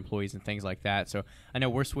hire employees and things like that. So I know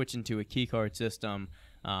we're switching to a key card system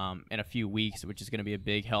in a few weeks, which is going to be a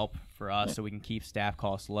big help for us, so we can keep staff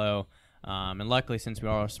costs low. And luckily, since we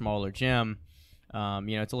are a smaller gym, it's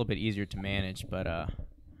a little bit easier to manage. But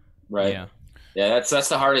yeah, that's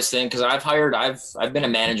the hardest thing, because I've been a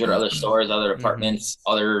manager at other stores, other departments,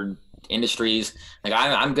 other industries. Like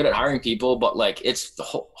I'm good at hiring people, but like it's the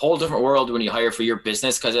whole different world when you hire for your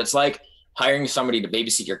business, because it's like hiring somebody to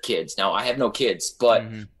babysit your kids. Now I have no kids, but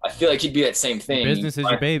I feel like you'd be that same thing. Your business is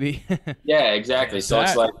your baby. Yeah, exactly. So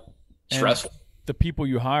it's like stressful. The people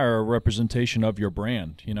you hire are a representation of your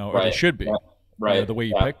brand, or they should be, the way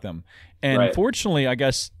you pick them. And fortunately, I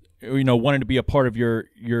guess, wanting to be a part of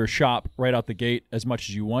your shop right out the gate as much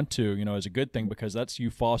as you want to, is a good thing, because that's you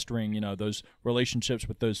fostering, those relationships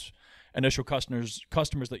with those initial customers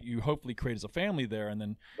that you hopefully create as a family there. And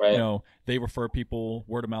then, they refer people,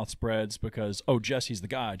 word of mouth spreads, because, Jesse's the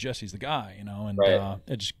guy, and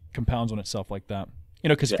it just compounds on itself like that.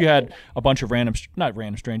 Because if you had a bunch of not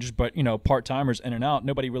random strangers, but, part-timers in and out,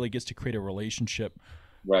 nobody really gets to create a relationship.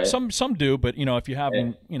 Right. Some do, but, if you have,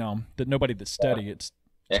 that nobody that's steady, it's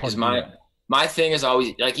because my thing is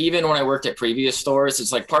always like, even when I worked at previous stores,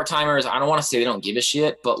 it's like part-timers, I don't want to say they don't give a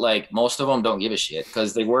shit, but like most of them don't give a shit,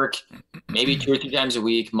 because they work maybe 2 or 3 times a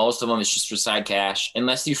week. Most of them is just for side cash.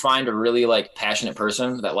 Unless you find a really like passionate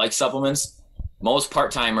person that likes supplements, most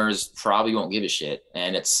part-timers probably won't give a shit.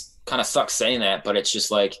 And it's kind of sucks saying that, but it's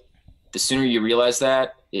just like, the sooner you realize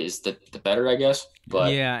that is the better, I guess.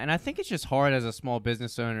 But yeah, and I think it's just hard as a small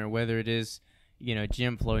business owner, whether it is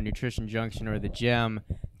GYMFLO, Nutrition Junction, or the gym,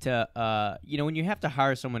 to when you have to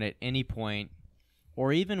hire someone at any point,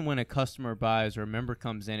 or even when a customer buys or a member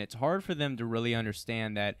comes in, it's hard for them to really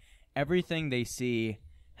understand that everything they see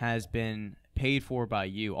has been paid for by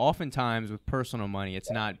you. Oftentimes with personal money,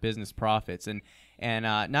 it's not business profits, and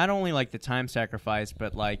not only like the time sacrifice,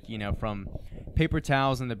 but like from paper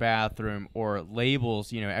towels in the bathroom or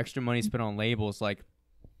labels, extra money spent on labels, like.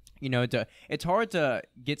 It's hard to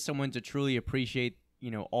get someone to truly appreciate,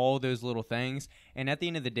 all those little things. And at the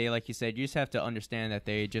end of the day, like you said, you just have to understand that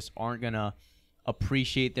they just aren't going to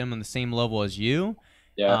appreciate them on the same level as you.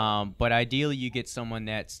 Yeah. But ideally, you get someone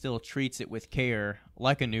that still treats it with care,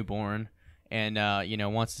 like a newborn, and,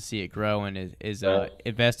 wants to see it grow and is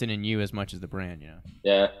invested in you as much as the brand,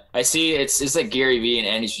 Yeah. I see it's like Gary Vee and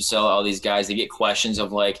Andy Frisella, all these guys, they get questions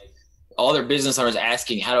of like, all their business owners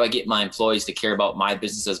asking, how do I get my employees to care about my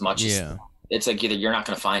business as much as it's like, either you're not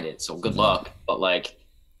going to find it, so good luck. But like,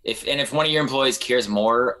 if one of your employees cares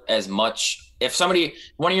more as much, if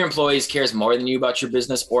one of your employees cares more than you about your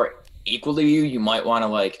business, or equally you might want to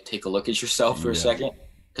like take a look at yourself for a second,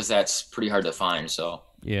 because that's pretty hard to find. So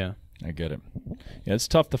yeah, I get it. Yeah, it's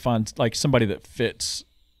tough to find like somebody that fits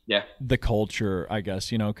the culture, I guess,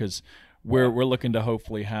 because we're looking to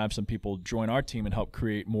hopefully have some people join our team and help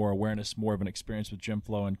create more awareness, more of an experience with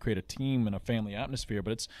GYMFLO, and create a team and a family atmosphere.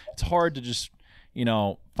 But it's hard to just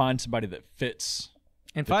find somebody that fits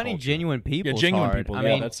And finding culture. genuine people, genuine hard. people. I Yeah,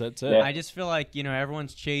 mean, that's it. I just feel like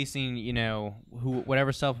everyone's chasing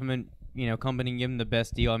whatever supplement company give them the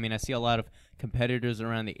best deal. I mean, I see a lot of competitors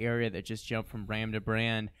around the area that just jump from brand to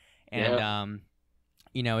brand, and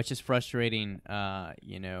it's just frustrating.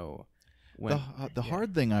 When the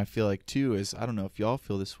hard thing I feel like too is, I don't know if y'all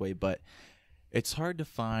feel this way, but it's hard to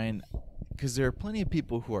find, because there are plenty of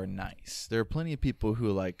people who are nice. There are plenty of people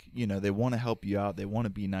who they want to help you out, they want to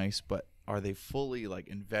be nice, but are they fully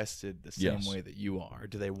invested the same way that you are?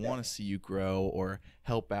 Do they want to see you grow or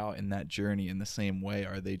help out in that journey in the same way?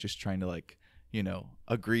 Are they just trying to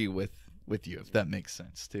agree with you, if that makes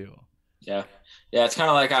sense too? Yeah. It's kind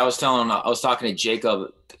of like I was talking to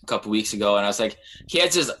Jacob a couple weeks ago, and I was like, he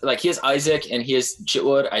has Isaac and he has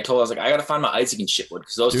Chitwood. I was like, I got to find my Isaac and Chitwood,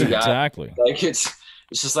 because those two guys, exactly.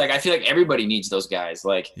 It's just I feel like everybody needs those guys,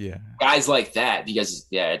 guys like that, because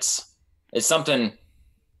it's something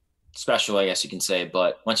special, I guess you can say.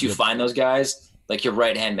 But once you find those guys, your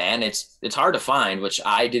right hand man, it's hard to find, which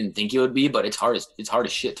I didn't think it would be, but it's hard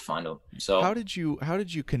as shit to find them. So how did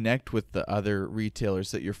you connect with the other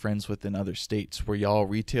retailers that you're friends with in other states? Were y'all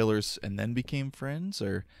retailers and then became friends,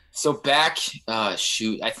 or? So back, I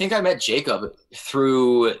think I met Jacob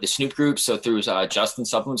through the Snoop group. So through Justin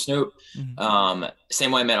Supplement Snoop. Mm-hmm.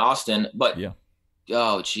 Same way I met Austin, but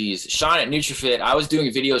oh geez, Sean at NutriFit. I was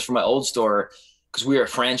doing videos for my old store because we were a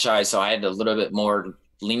franchise, so I had a little bit more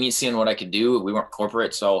leniency in what I could do. We weren't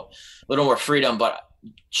corporate, so a little more freedom. But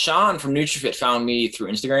Sean from NutriFit found me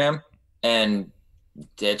through Instagram, and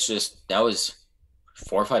that was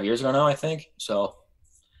 4 or 5 years ago now, I think. So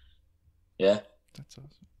yeah, that's awesome.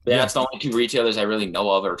 Yeah, that's the only two retailers I really know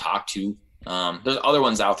of or talk to. There's other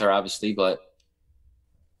ones out there, obviously, but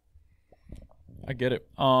I get it.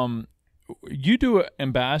 You do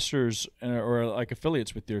ambassadors or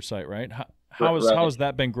affiliates with your site, right? How has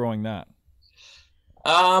that been growing that?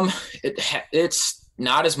 It's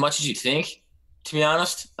not as much as you think, to be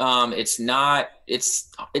honest. It's not as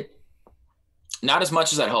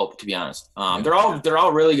much as I'd hope, to be honest. They're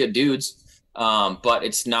all really good dudes. But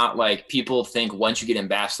it's not like people think once you get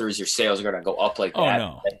ambassadors, your sales are going to go up like that. Oh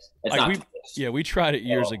no. It's not. We tried it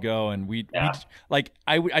years ago, and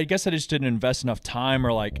I guess I just didn't invest enough time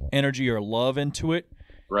or energy or love into it.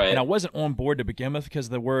 Right. And I wasn't on board to begin with, because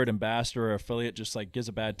the word ambassador or affiliate just gives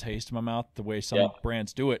a bad taste in my mouth, the way some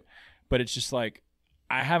brands do it. But it's just I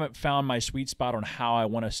haven't found my sweet spot on how I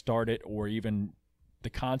want to start it, or even the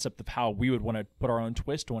concept of how we would want to put our own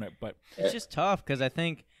twist on it. But it's just tough, because I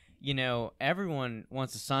think, everyone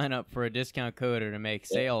wants to sign up for a discount code or to make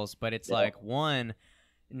sales, but it's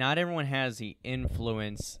not everyone has the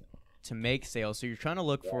influence to make sales. So you're trying to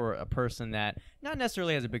look for a person that not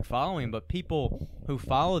necessarily has a big following, but people who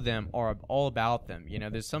follow them are all about them.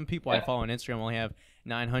 There's some people I follow on Instagram only have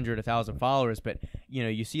 900, 1,000 followers, but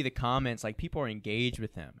you see the comments, people are engaged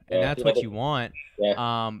with them, and that's what you want.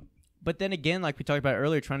 But then again, like we talked about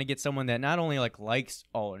earlier, trying to get someone that not only likes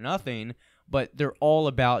all or nothing, but they're all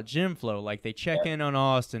about GYMFLO. They check in on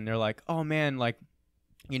Austin. They're like, oh man,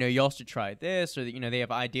 y'all should try this, or they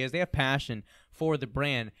have ideas, they have passion for the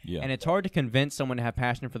brand. And it's hard to convince someone to have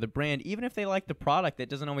passion for the brand, even if they like the product. That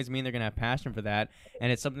doesn't always mean they're gonna have passion for that,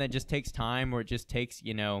 and it's something that just takes time, or it just takes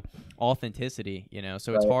authenticity.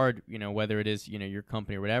 So it's hard, whether it is your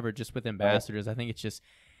company or whatever. Just with ambassadors, I think it's just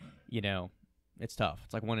it's tough.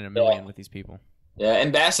 It's like 1 in a million with these people. Yeah,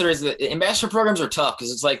 ambassador programs are tough,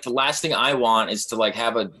 because it's the last thing I want is to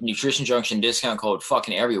have a Nutrition Junction discount code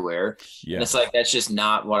fucking everywhere. And it's that's just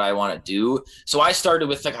not what I want to do. So I started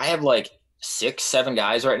with I have 6, 7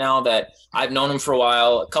 guys right now that I've known them for a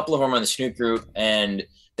while. A couple of them are in the Snoop group, and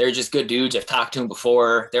they're just good dudes. I've talked to them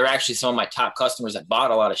before. They're actually some of my top customers that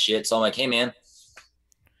bought a lot of shit. So I'm like, hey man,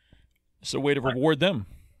 it's a way to reward them.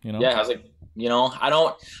 Yeah, I was like,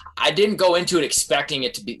 I didn't go into it expecting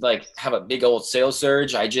it to be have a big old sales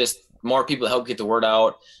surge. More people help get the word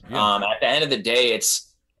out. At the end of the day,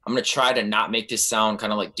 I'm going to try to not make this sound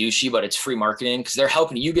kind of douchey, but it's free marketing, because they're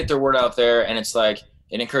helping you get their word out there. And it's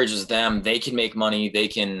it encourages them. They can make money. They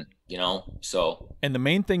can, so. And the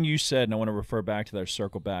main thing you said, and I want to refer back to that,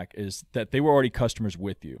 circle back, is that they were already customers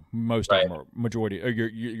with you. Most of them are, majority, or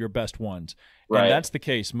your best ones. Right. And that's the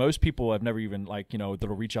case. Most people have never even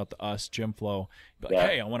that'll reach out to us, GYMFLO, be like,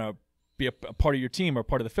 hey, I want to be a part of your team, or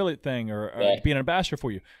part of the affiliate thing, or be an ambassador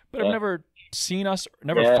for you. But I've never seen us,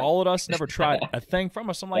 never followed us, never tried a thing from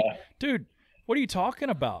us. I'm like, dude, what are you talking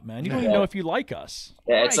about, man? You don't even know if you like us.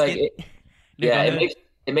 Yeah, it's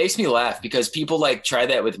it makes me laugh because people like try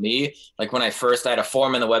that with me. Like when I had a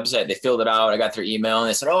form on the website, they filled it out. I got their email and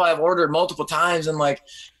they said, "Oh, I've ordered multiple times." And like,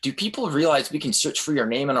 do people realize we can search for your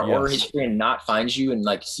name in our order history and not find you and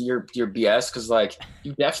like see your BS? Cause like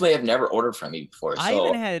you definitely have never ordered from me before. So. I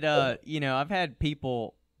even had, I've had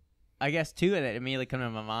people, I guess two that immediately come to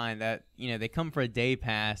my mind that, they come for a day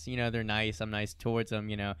pass, they're nice. I'm nice towards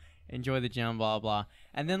them, enjoy the gym, blah, blah.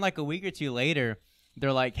 And then like a week or two later,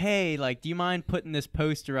 they're like, "Hey, like, do you mind putting this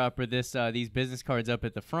poster up or these business cards up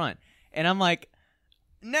at the front?" And I'm like,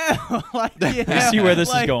 no. Like, you see where this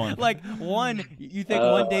is going. Like, you think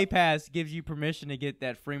one day pass gives you permission to get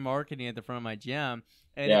that free marketing at the front of my gym.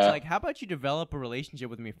 And it's like, how about you develop a relationship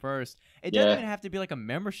with me first? It doesn't even have to be like a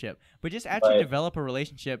membership, but just after you develop a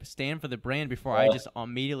relationship, stand for the brand before I just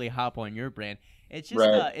immediately hop on your brand. It's just,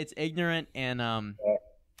 it's ignorant and,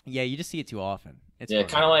 you just see it too often. It's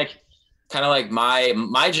kind of like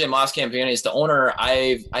my gym, Los Campeones, the owner,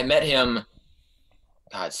 I met him,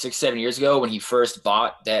 God, 6-7 years ago when he first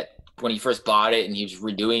bought it and he was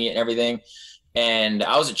redoing it and everything. And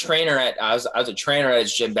I was a trainer at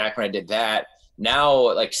his gym back when I did that.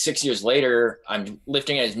 Now, like 6 years later, I'm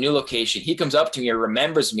lifting at his new location. He comes up to me and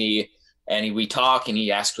remembers me and we talk and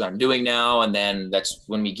he asks what I'm doing now. And then that's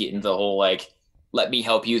when we get into the whole, like, let me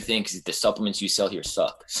help you thing, because the supplements you sell here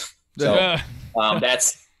suck. So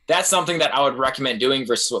that's something that I would recommend doing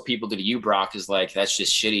versus what people do to you, Brock, is like, that's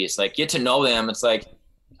just shitty. It's like, get to know them. It's like,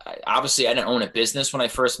 obviously I didn't own a business when I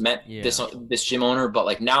first met this gym owner, but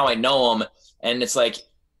like now I know him and it's like,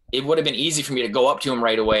 it would have been easy for me to go up to him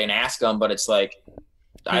right away and ask him, but it's like,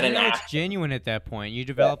 I didn't ask. It's genuine at that point. You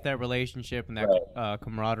develop that relationship and that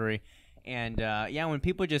camaraderie. And when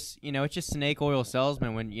people just, it's just snake oil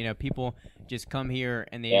salesmen when, people just come here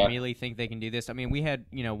and they immediately think they can do this. I mean, we had,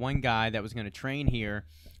 one guy that was going to train here.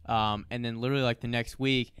 And then literally like the next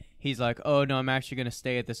week, he's like, "Oh no, I'm actually going to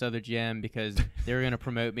stay at this other gym because they're going to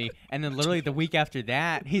promote me." And then literally the week after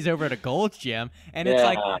that, he's over at a Gold's gym. And it's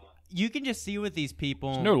like, you can just see with these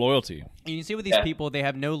people. There's no loyalty. You can see with these people, they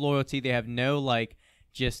have no loyalty. They have no like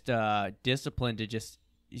just discipline to just,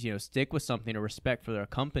 stick with something or respect for their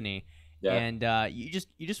company. Yeah. And you just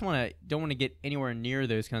don't want to get anywhere near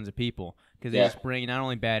those kinds of people because they just bring not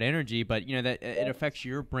only bad energy, but that it affects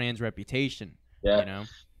your brand's reputation. Yeah.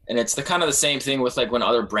 And it's the kind of the same thing with like when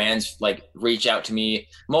other brands like reach out to me.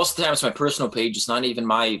 Most of the time it's my personal page. It's not even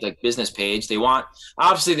my like business page. They want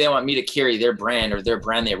me to carry their brand or their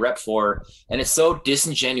brand they rep for. And it's so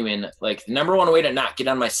disingenuous. Like the number one way to not get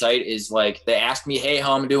on my site is like they ask me, "Hey,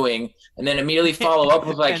 how I'm doing?" And then immediately follow up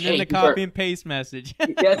with like, and then the copy and paste message.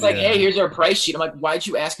 It's like, "Hey, here's our price sheet." I'm like, "Why'd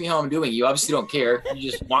you ask me how I'm doing? You obviously don't care.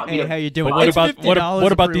 You just want me to." How you doing?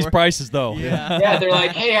 What about these prices though? Yeah, they're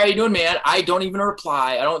like, "Hey, how you doing, man?" I don't even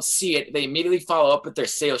reply. I don't see it. They immediately follow up with their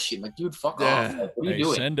sales sheet. I'm like, "Dude, fuck off. Like, what are you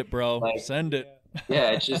doing? Send it, bro. Like, send it."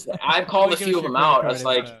 Yeah, it's just I've called a few of them out. I was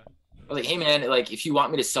like, "Hey, man, like if you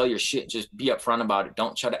want me to sell your shit, just be upfront about it.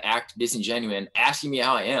 Don't try to act disingenuous, asking me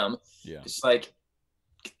how I am. Yeah, just like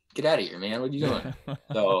get out of here, man. What are you doing?"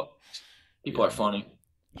 So people are funny.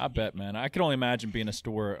 I bet, man. I can only imagine being a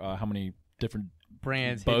store. How many different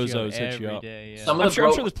brands bozos hit you up. Day, yeah. I'm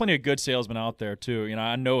sure there's plenty of good salesmen out there too.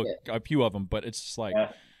 I know a few of them, but it's just like,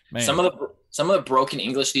 man. Some of the broken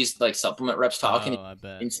English these like supplement reps talking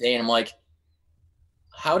insane. I'm like,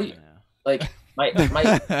 how do you like my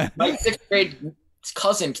 6th grade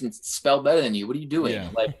cousin can spell better than you. What are you doing? Yeah.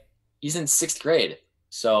 Like he's in 6th grade.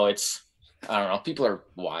 So it's, I don't know. People are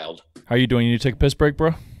wild. How are you doing? You need to take a piss break, bro?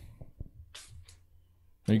 Are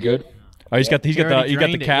you good? Oh, he's got the catheter. You got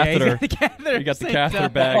the catheter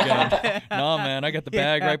bag. No, man, I got the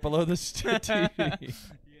bag right below the TV.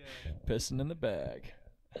 Pissing in the bag.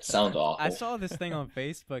 It sounds awful. I saw this thing on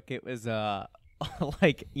Facebook. It was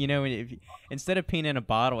like instead of peeing in a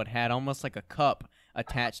bottle, it had almost like a cup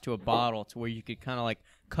attached to a bottle, to where you could kind of like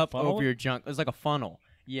cup over your junk. It was like a funnel.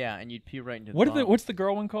 Yeah, and you'd pee right into the bottle. What's the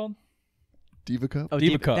girl one called? Diva Cup? Oh,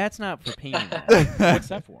 Diva Cup. That's not for peeing. What's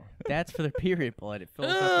that for? That's for the period blood. It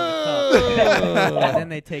fills up in the cup. And then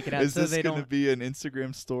they take it out. Is this going to be an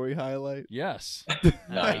Instagram story highlight? Yes.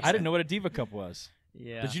 Nice. I didn't know what a Diva Cup was.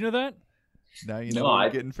 Yeah. Did you know that? Now you know what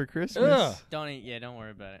I'm getting for Christmas. Don't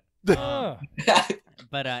worry about it.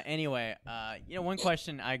 But anyway, one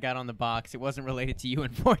question I got on the box. It wasn't related to you,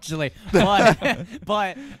 unfortunately,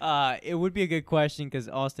 but it would be a good question because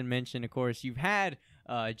Austin mentioned, of course, you've had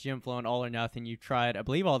GYMFLO and All or Nothing. You've tried, I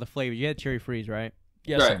believe, all the flavors. You had cherry freeze, right?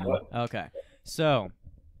 Yes. Right. Okay. So,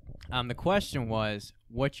 the question was,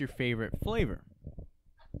 what's your favorite flavor?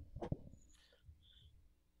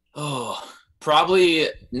 Oh, probably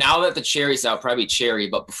now that the cherry's out, probably cherry.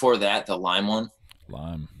 But before that, the lime one.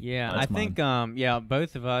 Lime. Yeah, That's I think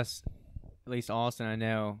both of us, at least Austin, I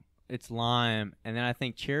know it's lime, and then I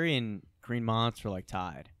think cherry and green monster like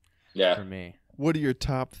tied. Yeah. For me. What are your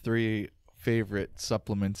top 3 favorite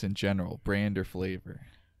supplements in general, brand or flavor?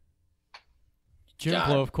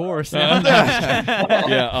 GYMFLO, of course. This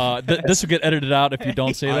will get edited out if you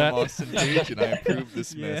don't say that. I'm Austin Page, and I approve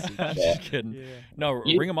this message. Just kidding. Yeah. No,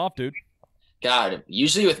 ring them off, dude. God,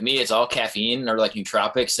 usually with me, it's all caffeine or like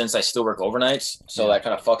nootropics since I still work overnights. So that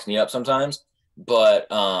kind of fucks me up sometimes. But,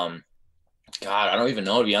 God, I don't even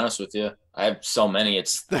know, to be honest with you. I have so many.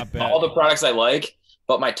 It's all the products I like.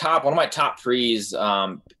 But one of my top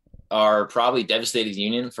 3s are probably Devastated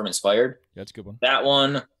Union from Inspired. That's a good one. That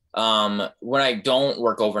one. When I don't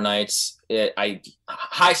work overnights,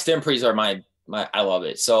 high Stimprees are my I love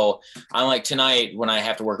it. So I'm like tonight when I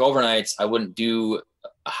have to work overnights, I wouldn't do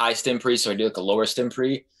a high Stimpre, so I do like a lower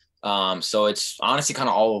Stimpre. So it's honestly kind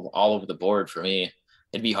of all over the board for me.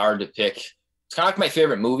 It'd be hard to pick. It's kind of like my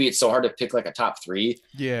favorite movie. It's so hard to pick like a top 3.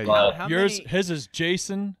 Yeah. His is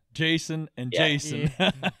Jason, and Jason.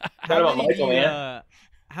 Yeah. Man.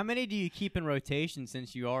 How many do you keep in rotation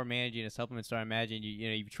since you are managing a supplement store? I imagine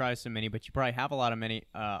you've tried so many, but you probably have a lot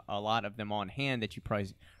of them on hand that you probably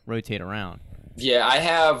rotate around. Yeah, I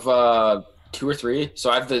have 2 or 3.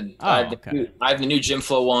 So I have the new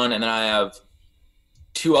GYMFLO one, and then I have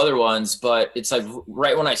 2 other ones. But it's like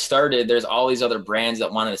right when I started, there's all these other brands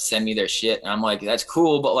that wanted to send me their shit, and I'm like, that's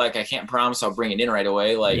cool, but like I can't promise I'll bring it in right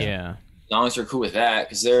away. Like, as long as you're cool with that,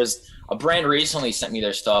 because there's a brand recently sent me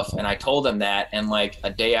their stuff, and I told them that, and like a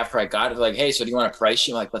day after I got it, they're like, hey, so do you want to price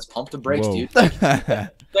sheet? I'm like, let's pump the brakes, dude. Like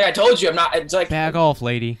I told you, I'm not. It's like back off,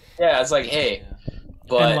 lady. Yeah, it's like, hey,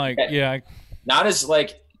 but not as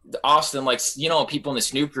like Austin, like people in the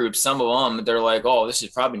Snoop group. Some of them, they're like, oh, this is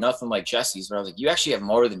probably nothing like Jesse's, but I was like, you actually have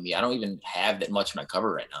more than me. I don't even have that much in my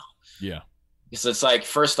cover right now. Yeah. So it's like,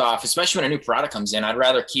 first off, especially when a new product comes in, I'd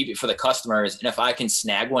rather keep it for the customers, and if I can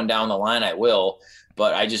snag one down the line, I will.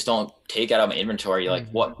 But I just don't take it out of my inventory. Like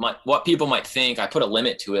what people might think, I put a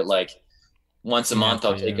limit to it. Like once a month,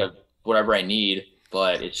 I'll take whatever I need.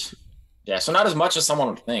 But it's so not as much as someone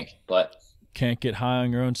would think. But can't get high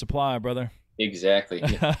on your own supply, brother. Exactly.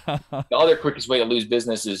 The other quickest way to lose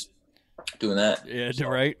business is doing that. Yeah,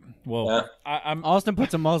 right. Well, I'm Austin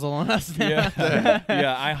puts a muzzle on us now.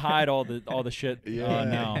 I hide all the shit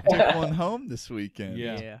now. Took one home this weekend.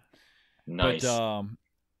 Yeah. Nice. But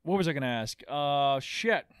what was I gonna ask?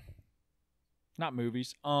 Shit. Not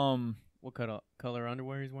movies. What color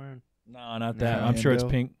underwear he's wearing? No, not that. I'm sure it's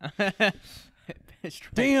pink.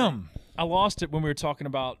 Damn, I lost it when we were talking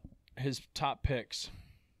about his top picks.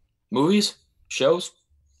 Movies, shows.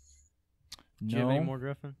 Do you have any more,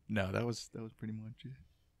 Griffin? No, that was pretty much it.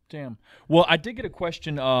 Damn. Well, I did get a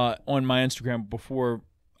question on my Instagram before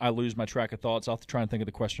I lose my track of thoughts. I'll try and think of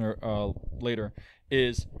the question later.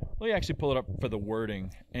 Let me actually pull it up for the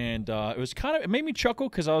wording, and it made me chuckle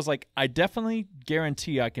because I was like, I definitely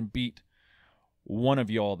guarantee I can beat one of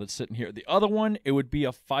y'all that's sitting here. The other one, it would be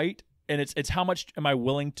a fight, and it's how much am I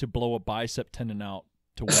willing to blow a bicep tendon out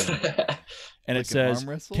to win? And it says,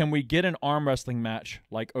 can we get an arm wrestling match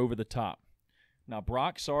like over the top? Now,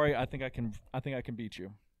 Brock, sorry, I think I can beat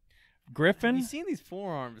you. Griffin, you seen these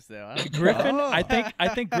forearms though? Griffin, I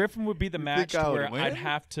think Griffin would be the match where I'd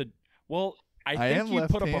have to. Well, I think you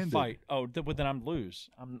put up a fight. Oh, but then I'm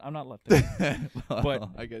lose. I'm not left-handed. But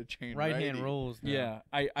I got to change right hand rules. Now.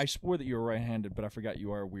 Yeah, I swore that you were right-handed, but I forgot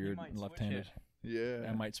you are weird and left-handed. Yeah,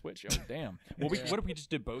 I might switch. Oh, damn. Well, what if we just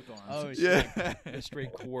did both arms? Oh, yeah. A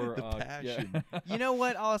straight core. Passion. Yeah. You know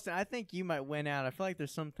what, Austin? I think you might win out. I feel like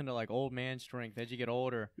there's something to like old man strength as you get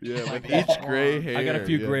older. Yeah, with each gray hair. I got a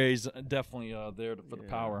few grays definitely there for the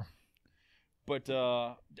power. But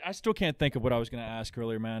I still can't think of what I was going to ask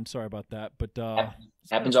earlier, man. Sorry about that. But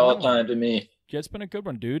happens all the time to me. Yeah, it's been a good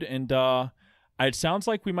one, dude. And it sounds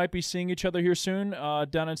like we might be seeing each other here soon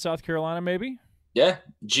down in South Carolina, maybe. Yeah,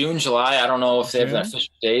 June, July. I don't know if they have an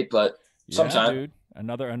official date, but sometime. Dude.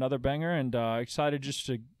 Another banger, and excited just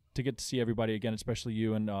to get to see everybody again, especially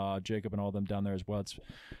you and Jacob and all of them down there as well. It's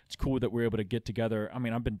cool that we're able to get together. I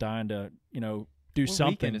mean, I've been dying to do something. What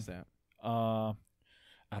weekend is that?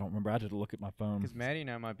 I don't remember. I had to look at my phone. Because Maddie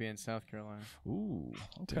and I might be in South Carolina. Ooh,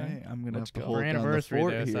 okay. Dang, I'm gonna have to for hold anniversary down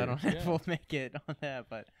the though, fort so I here. don't know if we'll make it on that,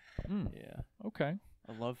 but yeah. Okay.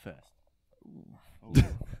 A love fest.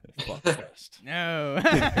 Fuck fest. No.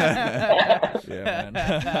 Yeah,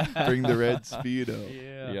 man. Bring the red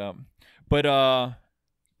Speedo. Yeah. But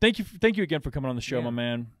thank you again for coming on the show, my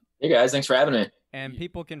man. Hey guys, thanks for having me. And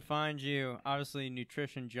people can find you obviously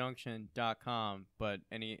nutritionjunction.com, but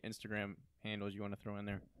any Instagram handles you want to throw in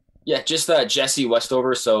there? Yeah, just Jesse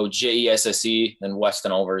Westover. So JESSE, then West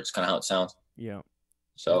and over. It's kind of how it sounds. Yeah.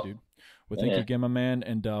 So, Yeah, dude. Well, thank you again, my man,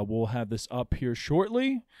 and we'll have this up here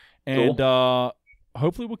shortly, Cool. and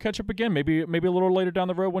hopefully we'll catch up again. Maybe a little later down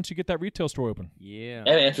the road once you get that retail store open. Yeah.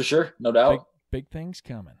 Yeah, man, for sure, no doubt. Big things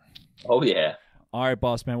coming. Oh yeah. All right,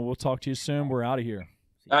 boss man. We'll talk to you soon. We're out of here.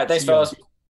 All right, thanks, See ya. fellas.